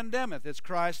he that condemneth? It's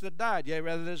Christ that died, yea,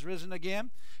 rather that is risen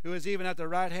again, who is even at the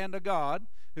right hand of God,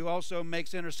 who also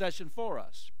makes intercession for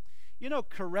us. You know,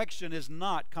 correction is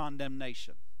not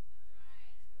condemnation.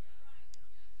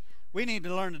 We need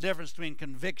to learn the difference between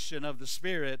conviction of the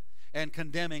Spirit and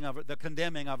condemning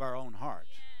of our own heart.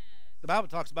 The Bible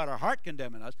talks about our heart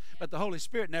condemning us, but the Holy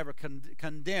Spirit never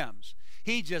condemns.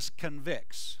 He just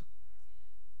convicts.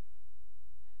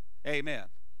 Amen.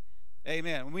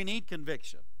 Amen. We need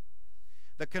conviction.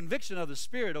 The conviction of the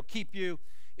Spirit will keep you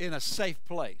in a safe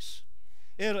place.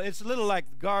 It's a little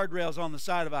like guardrails on the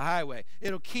side of a highway.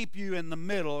 It'll keep you in the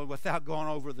middle without going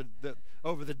over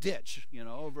the ditch.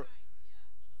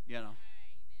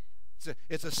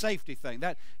 It's a safety thing.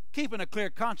 That keeping a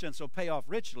clear conscience will pay off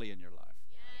richly in your life.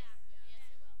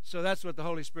 So that's what the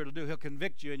Holy Spirit will do. He'll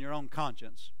convict you in your own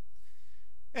conscience.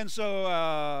 And so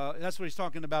that's what he's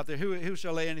talking about there. Who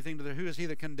shall lay anything to who is he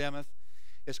that condemneth?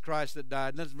 It's Christ that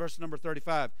died. And that's verse number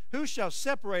 35. Who shall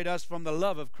separate us from the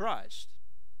love of Christ?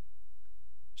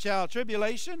 Shall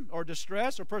tribulation or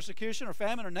distress or persecution or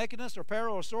famine or nakedness or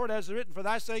peril or sword, as is written, for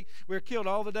thy sake we are killed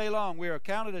all the day long. We are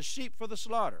counted as sheep for the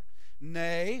slaughter.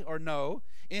 Nay, or no,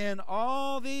 in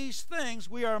all these things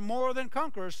we are more than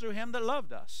conquerors through him that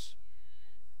loved us.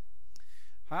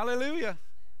 Hallelujah.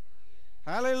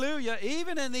 Hallelujah.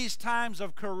 Even in these times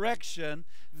of correction,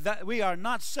 that we are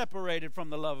not separated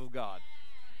from the love of God.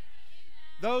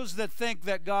 Those that think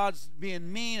that God's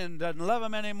being mean and doesn't love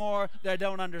them anymore, they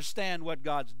don't understand what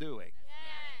God's doing.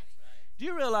 Do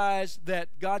you realize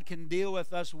that God can deal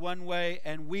with us one way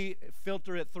and we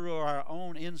filter it through our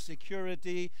own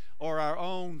insecurity or our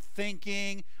own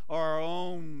thinking or our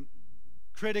own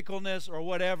criticalness or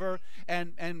whatever,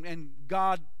 and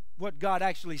God, what God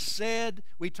actually said,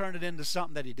 we turn it into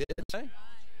something that he didn't say?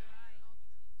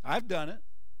 I've done it.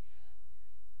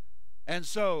 And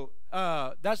so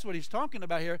that's what he's talking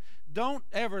about here. Don't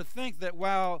ever think that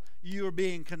while you're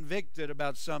being convicted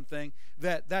about something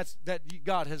that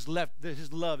God has left, that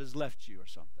his love has left you or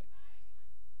something.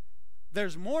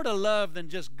 There's more to love than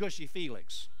just gushy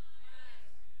feelings.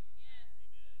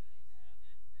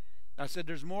 I said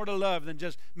there's more to love than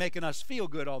just making us feel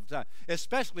good all the time,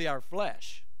 especially our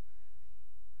flesh.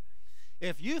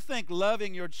 If you think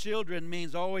loving your children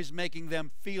means always making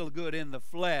them feel good in the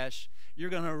flesh,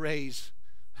 you're going to raise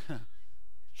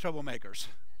troublemakers.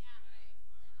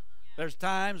 There's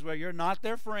times where you're not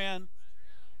their friend.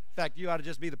 In fact, you ought to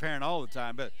just be the parent all the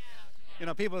time. But, you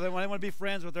know, people, when they want to be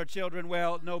friends with their children,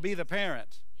 well, no, be the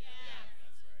parent.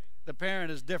 The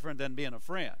parent is different than being a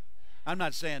friend. I'm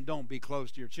not saying don't be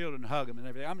close to your children, hug them and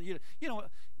everything. You know,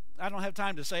 I don't have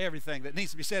time to say everything that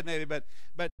needs to be said maybe, but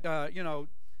you know,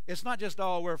 it's not just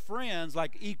all we're friends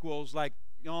like equals, like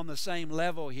on the same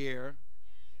level here.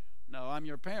 No, I'm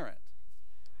your parent.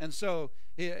 And so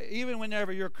even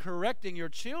whenever you're correcting your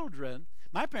children,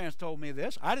 my parents told me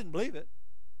this. I didn't believe it.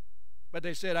 But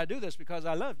they said, I do this because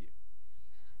I love you.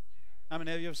 How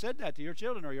many of you have said that to your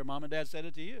children, or your mom and dad said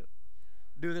it to you?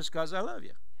 Do this because I love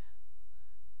you.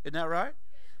 Isn't that right?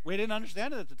 We didn't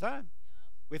understand it at the time.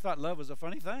 We thought love was a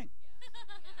funny thing.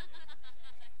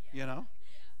 You know?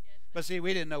 But see,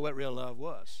 we didn't know what real love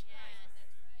was.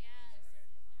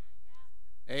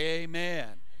 Amen.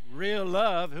 Real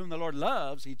love, whom the Lord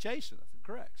loves, he chasteneth and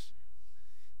corrects.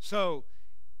 So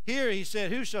here he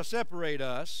said, who shall separate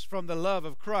us from the love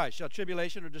of Christ? Shall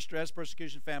tribulation or distress,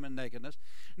 persecution, famine, nakedness?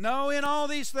 No, in all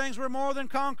these things we're more than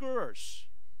conquerors.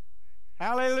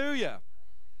 Hallelujah.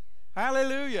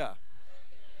 Hallelujah.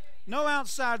 No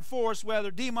outside force,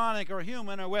 whether demonic or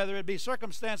human, or whether it be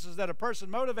circumstances that a person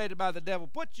motivated by the devil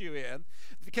puts you in,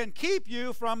 can keep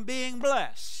you from being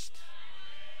blessed.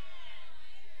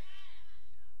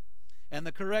 And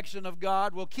the correction of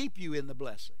God will keep you in the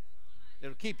blessing.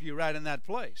 It'll keep you right in that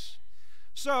place.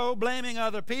 So, blaming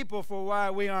other people for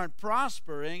why we aren't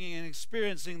prospering and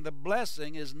experiencing the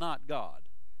blessing is not God.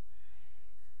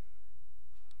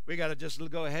 We got to just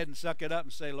go ahead and suck it up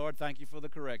and say, Lord, thank you for the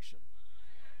correction.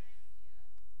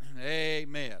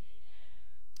 Amen.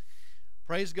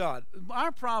 Praise God.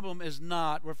 Our problem is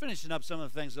not, we're finishing up some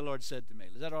of the things the Lord said to me.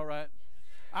 Is that all right?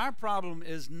 Our problem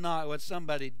is not what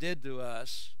somebody did to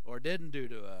us or didn't do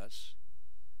to us.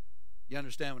 You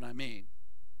understand what I mean?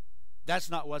 That's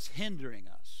not what's hindering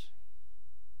us.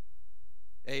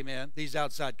 Amen. These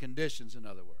outside conditions, in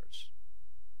other words.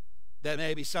 That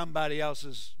maybe somebody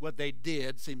else's, what they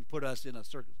did seemed to put us in a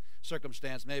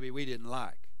circumstance maybe we didn't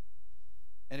like.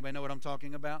 Anybody know what I'm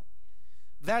talking about?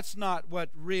 That's not what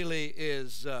really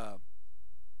is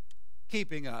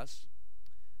keeping us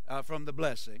from the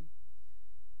blessing.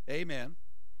 Amen.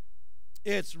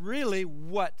 It's really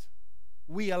what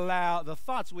we allow, the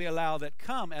thoughts we allow that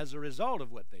come as a result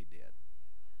of what they did.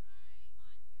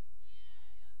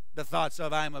 The thoughts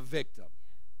of I'm a victim.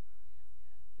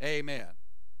 Amen.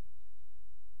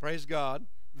 Praise God.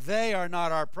 They are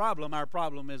not our problem. Our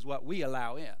problem is what we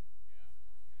allow in.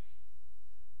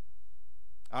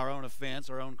 Our own offense,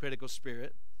 our own critical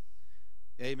spirit.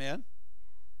 Amen.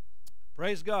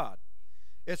 Praise God.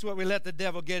 It's what we let the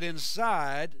devil get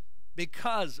inside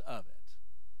because of it.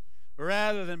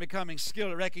 Rather than becoming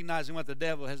skilled at recognizing what the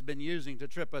devil has been using to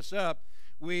trip us up,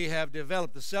 we have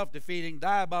developed the self-defeating,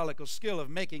 diabolical skill of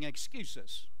making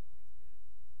excuses.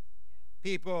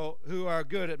 People who are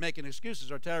good at making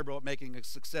excuses are terrible at making a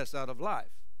success out of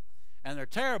life. And they're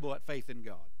terrible at faith in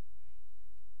God.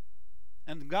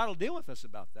 And God will deal with us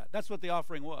about that. That's what the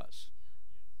offering was.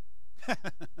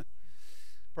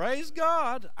 Praise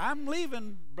God. I'm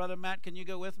leaving. Brother Matt, can you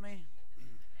go with me?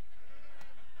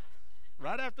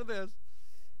 Right after this.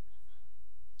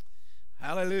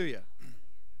 Hallelujah.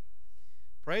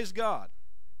 Praise God.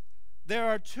 There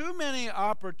are too many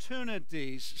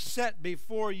opportunities set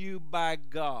before you by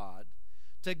God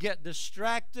to get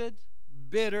distracted,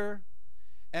 bitter,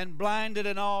 and blinded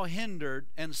and all hindered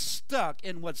and stuck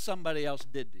in what somebody else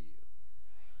did to you.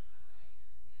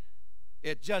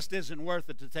 It just isn't worth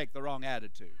it to take the wrong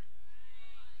attitude.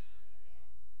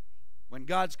 When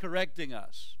God's correcting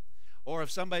us, or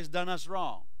if somebody's done us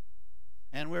wrong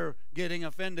and we're getting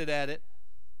offended at it,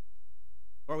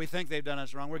 or we think they've done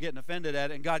us wrong, we're getting offended at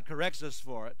it, and God corrects us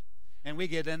for it, and we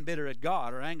get then bitter at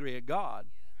God or angry at God,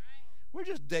 we're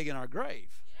just digging our grave.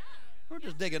 We're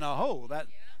just digging a hole. That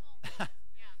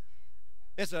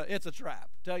it's a trap.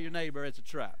 Tell your neighbor it's a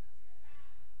trap.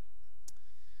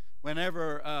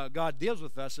 Whenever God deals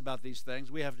with us about these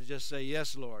things, we have to just say,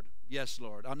 yes, Lord. Yes,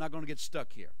 Lord. I'm not going to get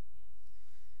stuck here.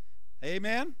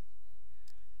 Amen?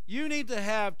 You need to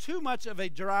have too much of a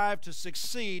drive to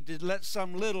succeed to let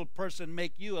some little person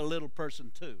make you a little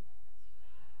person too.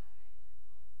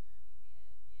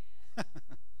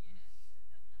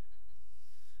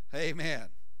 Amen.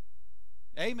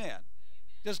 Amen.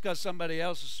 Just because somebody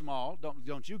else is small,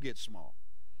 don't you get small.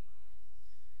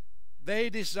 They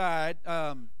decide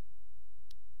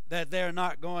that they're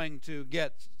not going to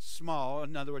get small.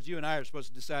 In other words, you and I are supposed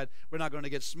to decide we're not going to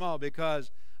get small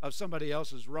because of somebody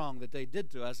else's wrong that they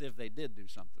did to us if they did do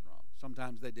something wrong.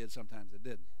 Sometimes they did, sometimes they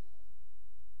didn't.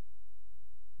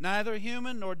 Neither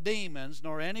human nor demons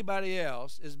nor anybody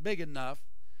else is big enough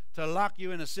to lock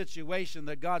you in a situation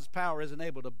that God's power isn't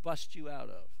able to bust you out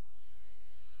of.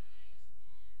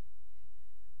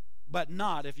 But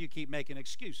not if you keep making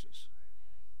excuses.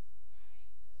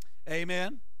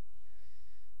 Amen?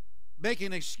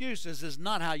 Making excuses is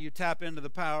not how you tap into the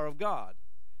power of God.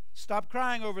 Stop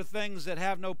crying over things that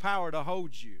have no power to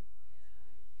hold you.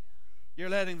 You're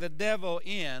letting the devil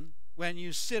in when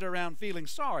you sit around feeling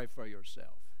sorry for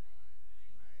yourself.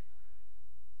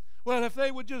 Well, if they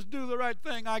would just do the right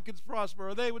thing, I could prosper.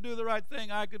 Or they would do the right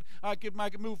thing, I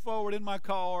could move forward in my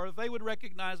call. Or if they would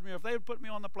recognize me, or if they would put me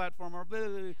on the platform, or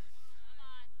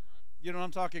you know what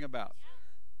I'm talking about.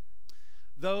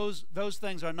 Those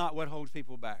things are not what holds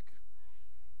people back.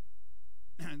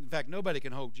 In fact, nobody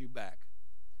can hold you back.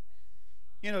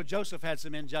 You know, Joseph had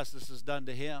some injustices done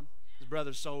to him. His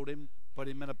brothers sold him, put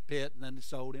him in a pit, and then they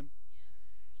sold him.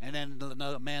 And then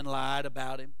another man lied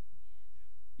about him.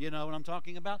 You know what I'm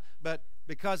talking about? But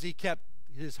because he kept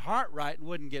his heart right and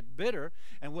wouldn't get bitter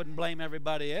and wouldn't blame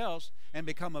everybody else and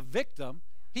become a victim,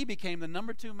 he became the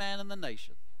number 2 man in the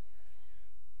nation.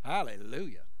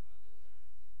 Hallelujah.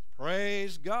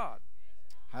 Praise God.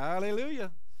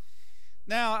 Hallelujah.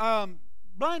 Now,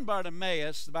 blind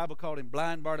Bartimaeus, the Bible called him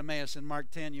blind Bartimaeus in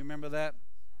Mark 10. You remember that?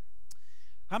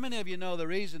 How many of you know the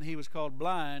reason he was called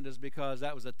blind is because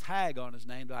that was a tag on his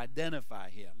name to identify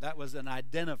him? That was an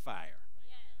identifier.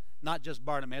 Not just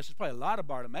Bartimaeus. There's probably a lot of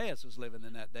Bartimaeuses living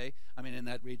in that day. I mean, in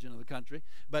that region of the country.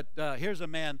 But here's a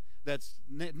man that's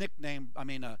nicknamed,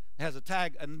 has a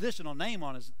tag, an additional name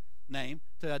on his name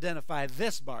to identify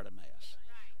this Bartimaeus.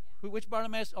 Which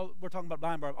Bartimaeus? Oh, we're talking about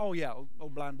blind Bartimaeus. Oh, yeah. Oh,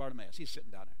 blind Bartimaeus. He's sitting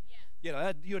down there. You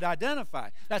know, you would identify.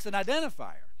 That's an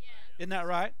identifier. Isn't that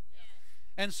right?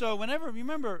 And so whenever,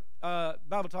 remember,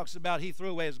 Bible talks about he threw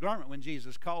away his garment when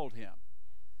Jesus called him.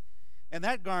 And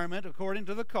that garment, according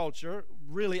to the culture,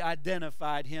 really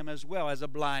identified him as well as a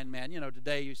blind man. You know,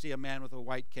 today you see a man with a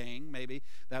white cane, maybe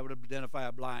that would identify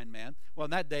a blind man. Well,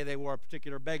 in that day they wore a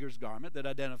particular beggar's garment that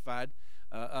identified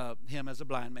him as a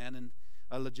blind man and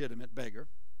a legitimate beggar.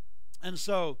 And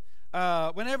so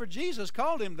whenever Jesus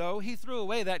called him, though, he threw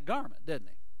away that garment, didn't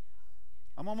he?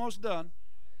 I'm almost done.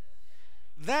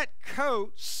 That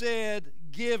coat said,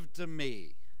 "Give to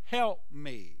me, help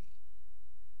me."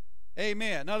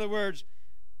 Amen. In other words,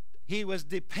 he was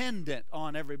dependent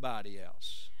on everybody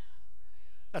else.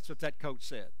 That's what that coat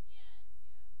said.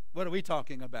 What are we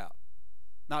talking about?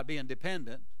 Not being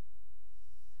dependent,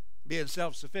 being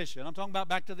self-sufficient. I'm talking about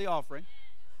back to the offering.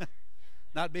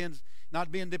 Not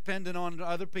being dependent on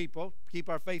other people. Keep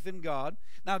our faith in God.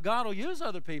 Now, God will use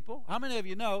other people. How many of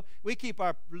you know we keep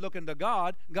our looking to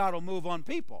God, God will move on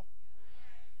people?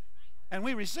 And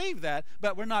we receive that,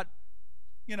 but we're not,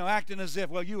 acting as if,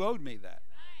 well, you owed me that.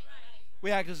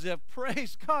 We act as if,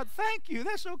 praise God, thank you.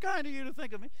 That's so kind of you to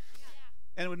think of me.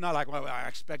 And we're not like, well, I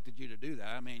expected you to do that.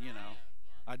 I mean,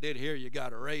 I did hear you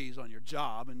got a raise on your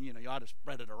job, and, you ought to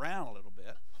spread it around a little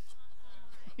bit.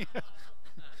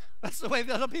 That's the way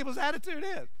other people's attitude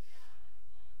is.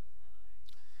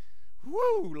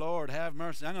 Woo, Lord, have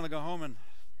mercy. I'm going to go home and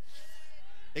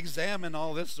examine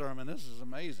all this sermon. This is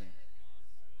amazing.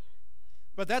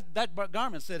 But that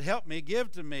garment said, help me,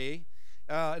 give to me.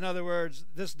 In other words,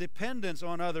 this dependence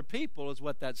on other people is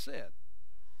what that said.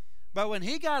 But when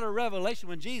he got a revelation,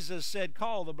 when Jesus said,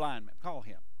 call the blind man, call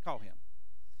him,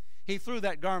 he threw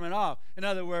that garment off. In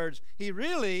other words, he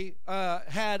really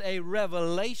had a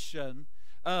revelation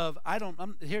of,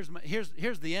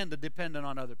 here's the end of dependent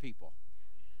on other people.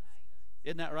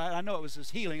 Isn't that right? I know it was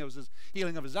his healing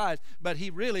of his eyes, but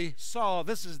he really saw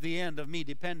this is the end of me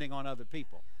depending on other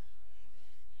people.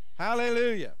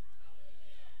 Hallelujah.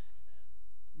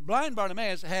 Blind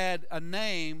Bartimaeus had a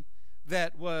name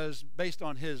that was based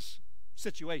on his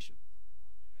situation.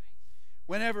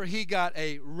 Whenever he got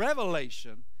a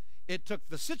revelation, it took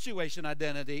the situation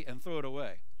identity and threw it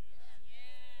away.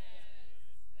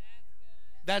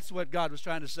 That's what God was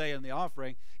trying to say in the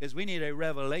offering, is we need a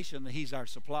revelation that he's our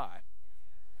supply.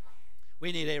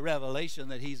 We need a revelation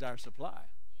that he's our supply.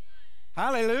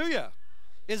 Hallelujah.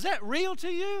 Is that real to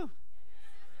you?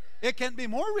 It can be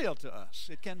more real to us.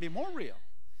 It can be more real.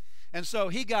 And so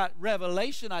he got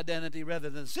revelation identity rather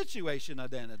than situation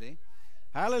identity.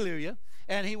 Hallelujah.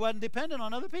 And he wasn't dependent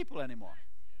on other people anymore.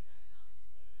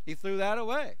 He threw that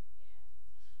away.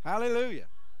 Hallelujah.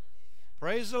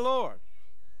 Praise the Lord.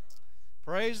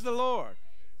 Praise the Lord.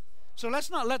 So let's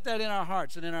not let that in our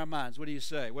hearts and in our minds. What do you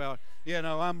say? Well,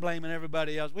 I'm blaming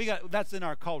everybody else. That's in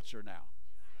our culture now.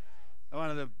 I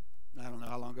don't know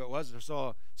how long ago it was. I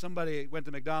saw somebody went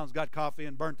to McDonald's, got coffee,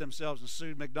 and burnt themselves and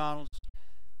sued McDonald's.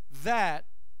 That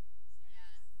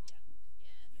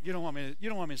you don't want me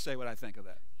to say what I think of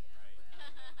that.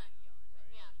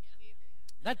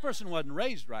 That person wasn't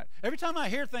raised right. Every time I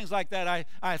hear things like that,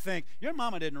 I think, your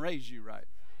mama didn't raise you right.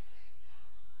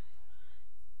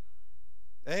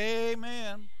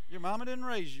 Amen. Your mama didn't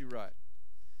raise you right.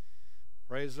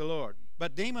 Praise the Lord.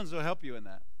 But demons will help you in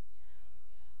that.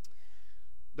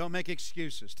 Don't make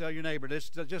excuses. Tell your neighbor,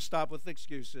 just stop with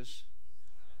excuses.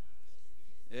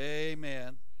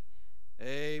 Amen.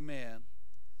 Amen.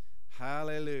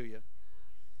 Hallelujah.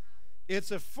 It's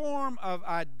a form of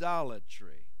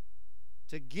idolatry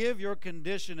to give your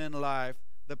condition in life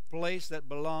the place that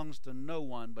belongs to no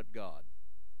one but God.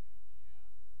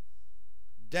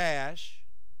 Dash,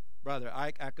 Brother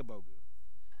Ike Akabogu.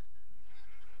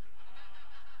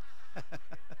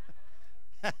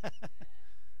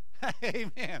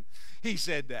 Amen. He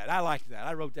said that. I like that.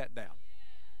 I wrote that down.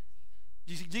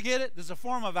 Did you get it? There's a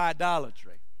form of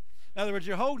idolatry. In other words,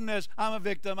 you're holding this, I'm a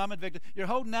victim. You're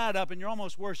holding that up and you're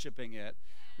almost worshiping it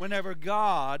whenever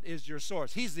God is your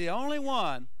source. He's the only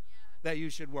one that you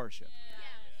should worship.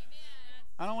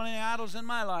 I don't want any idols in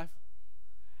my life.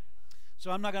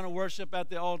 So I'm not going to worship at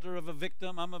the altar of a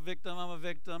victim. I'm a victim. I'm a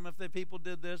victim. If the people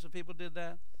did this, if people did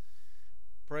that.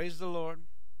 Praise the Lord.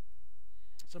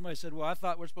 Somebody said, well, I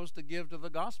thought we're supposed to give to the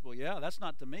gospel. Yeah, that's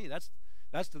not to me. That's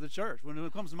to the church. When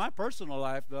it comes to my personal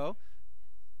life, though,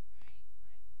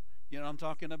 you know what I'm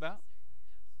talking about?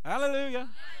 Hallelujah.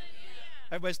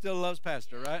 Everybody still loves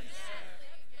Pastor, right?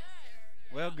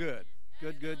 Well, good.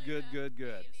 Good.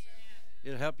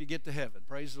 It'll help you get to heaven.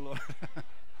 Praise the Lord.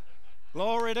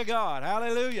 Glory to God.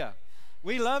 Hallelujah.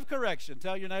 We love correction.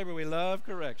 Tell your neighbor we love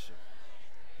correction.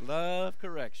 Love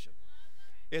correction.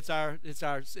 It's a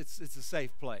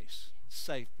safe place.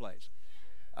 Safe place.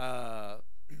 I'm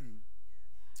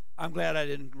glad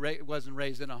I wasn't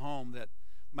raised in a home that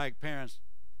my parents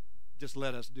just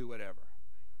let us do whatever.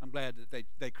 I'm glad that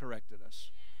they corrected us.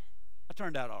 I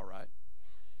turned out all right.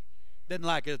 Didn't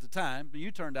like it at the time, but you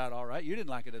turned out all right. You didn't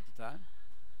like it at the time.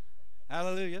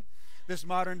 Hallelujah. This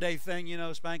modern day thing,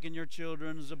 spanking your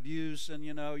children's abuse and,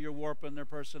 you're warping their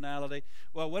personality.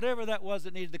 Well, whatever that was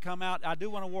that needed to come out, I do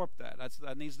want to warp that.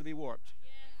 That needs to be warped.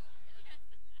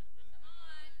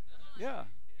 Yeah.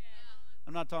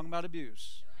 I'm not talking about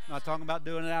abuse. I'm not talking about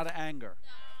doing it out of anger.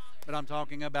 But I'm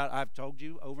talking about, I've told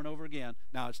you over and over again,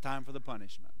 now it's time for the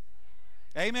punishment.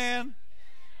 Amen.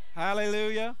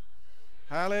 Hallelujah.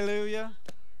 Hallelujah.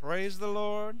 Praise the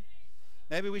Lord.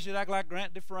 Maybe we should act like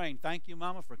Grant Dufresne. Thank you,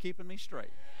 Mama, for keeping me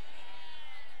straight.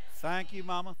 Thank you,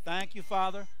 Mama. Thank you,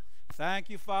 Father. Thank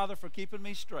you, Father, for keeping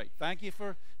me straight. Thank you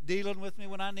for dealing with me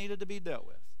when I needed to be dealt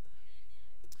with.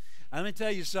 Let me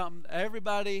tell you something.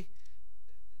 Everybody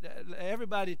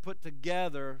put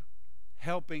together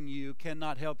helping you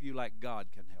cannot help you like God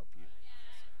can help you.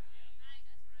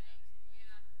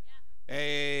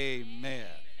 Amen.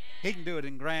 He can do it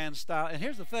in grand style. And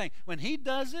here's the thing. When He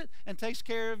does it and takes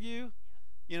care of you,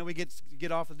 we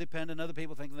get off of dependent other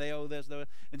people thinking they owe this, and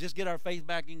just get our faith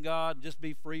back in God and just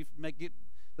be free,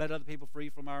 let other people free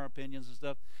from our opinions and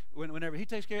stuff. Whenever He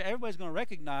takes care, everybody's going to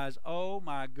recognize, oh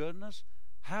my goodness,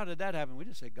 how did that happen? We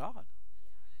just say, God.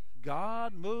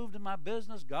 God moved in my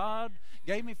business. God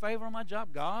gave me favor on my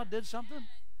job. God did something.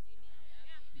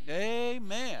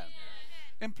 Amen.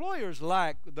 Employers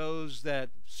like those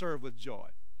that serve with joy.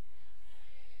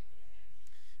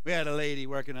 We had a lady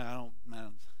working. I don't know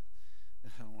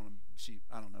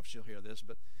if she'll hear this,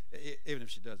 but even if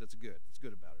she does, it's good. It's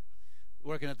good about her.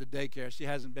 Working at the daycare. She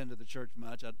hasn't been to the church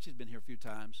much. She's been here a few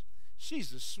times. She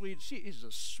is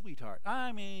a sweetheart.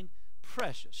 I mean,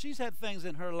 precious. She's had things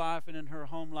in her life and in her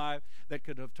home life that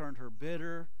could have turned her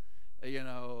bitter,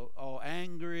 all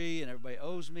angry, and everybody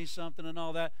owes me something and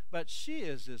all that. But she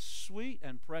is as sweet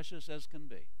and precious as can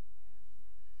be.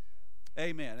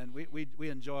 Amen. And we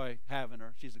enjoy having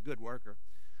her. She's a good worker.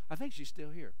 I think she's still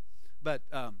here. But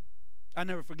I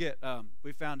never forget,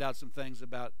 we found out some things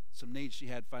about some needs she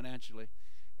had financially.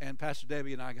 And Pastor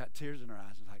Debbie and I got tears in our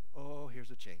eyes and like, oh,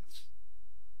 here's a chance.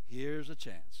 Here's a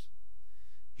chance.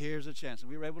 Here's a chance.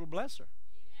 And we were able to bless her.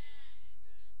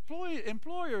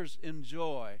 Employers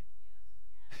enjoy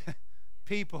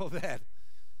people that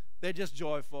they're just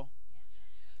joyful,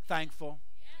 thankful,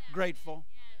 grateful.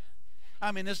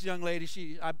 I mean, this young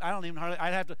lady, I don't even hardly,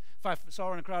 I'd have to, if I saw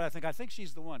her in a crowd, I think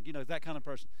she's the one, that kind of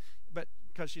person. But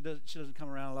because she doesn't come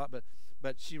around a lot,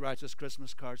 but she writes us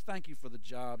Christmas cards. Thank you for the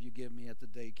job you give me at the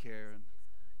daycare. And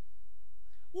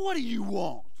What do you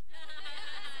want?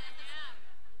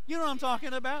 You know what I'm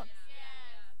talking about?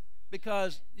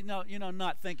 Because,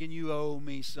 not thinking you owe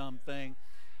me something.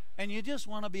 And you just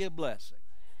want to be a blessing.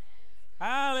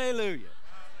 Hallelujah.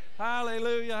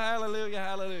 Hallelujah, hallelujah,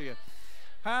 hallelujah.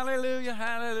 Hallelujah,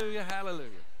 hallelujah, hallelujah.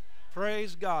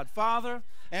 Praise God. Father,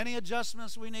 any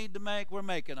adjustments we need to make, we're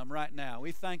making them right now.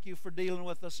 We thank you for dealing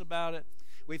with us about it.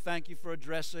 We thank you for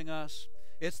addressing us.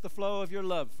 It's the flow of your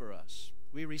love for us.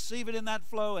 We receive it in that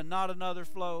flow and not another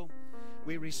flow.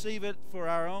 We receive it for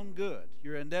our own good.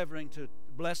 You're endeavoring to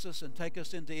bless us and take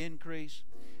us into increase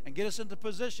and get us into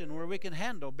position where we can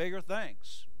handle bigger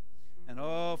things. And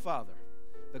oh, Father,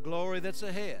 the glory that's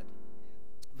ahead,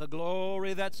 the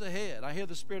glory that's ahead. I hear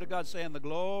the Spirit of God saying, the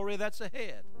glory that's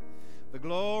ahead, the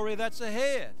glory that's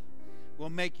ahead will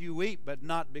make you weep, but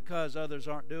not because others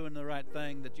aren't doing the right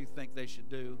thing that you think they should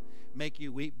do. Make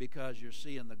you weep because you're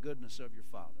seeing the goodness of your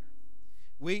Father.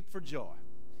 Weep for joy.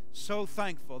 So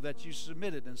thankful that you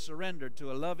submitted and surrendered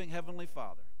to a loving Heavenly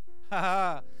Father.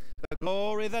 The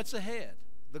glory that's ahead,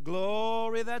 the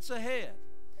glory that's ahead,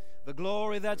 the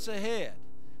glory that's ahead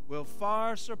will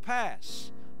far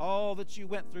surpass all that you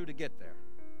went through to get there.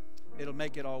 It'll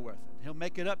make it all worth it. He'll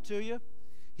make it up to you.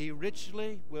 He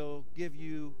richly will give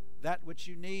you that which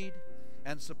you need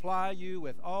and supply you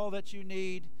with all that you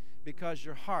need because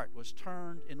your heart was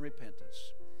turned in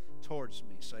repentance towards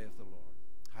me, saith the Lord.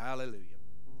 Hallelujah.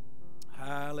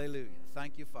 Hallelujah.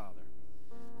 Thank you, Father.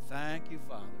 Thank you,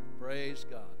 Father. Praise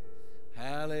God.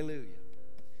 Hallelujah.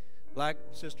 Like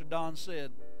Sister Dawn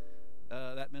said,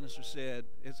 that minister said,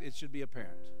 it should be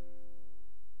apparent.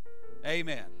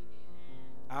 Amen.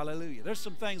 Hallelujah. There's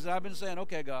some things that I've been saying,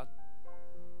 okay, God.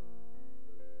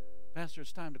 Pastor,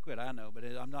 it's time to quit. I know, but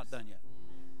I'm not done yet.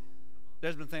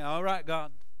 There's been things, all right,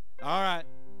 God. All right.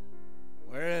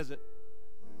 Where is it?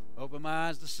 Open my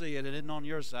eyes to see it. It isn't on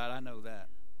your side. I know that.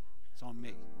 It's on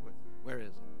me. Where is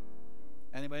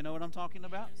it? Anybody know what I'm talking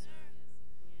about?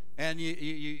 And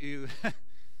you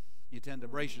tend to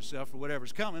brace yourself for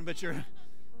whatever's coming, but you're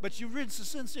really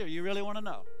sincere. You really want to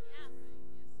know.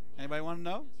 Anybody want to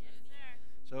know?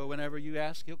 So whenever you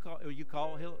ask,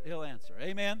 he'll answer.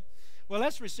 Amen. Well,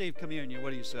 let's receive communion.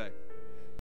 What do you say?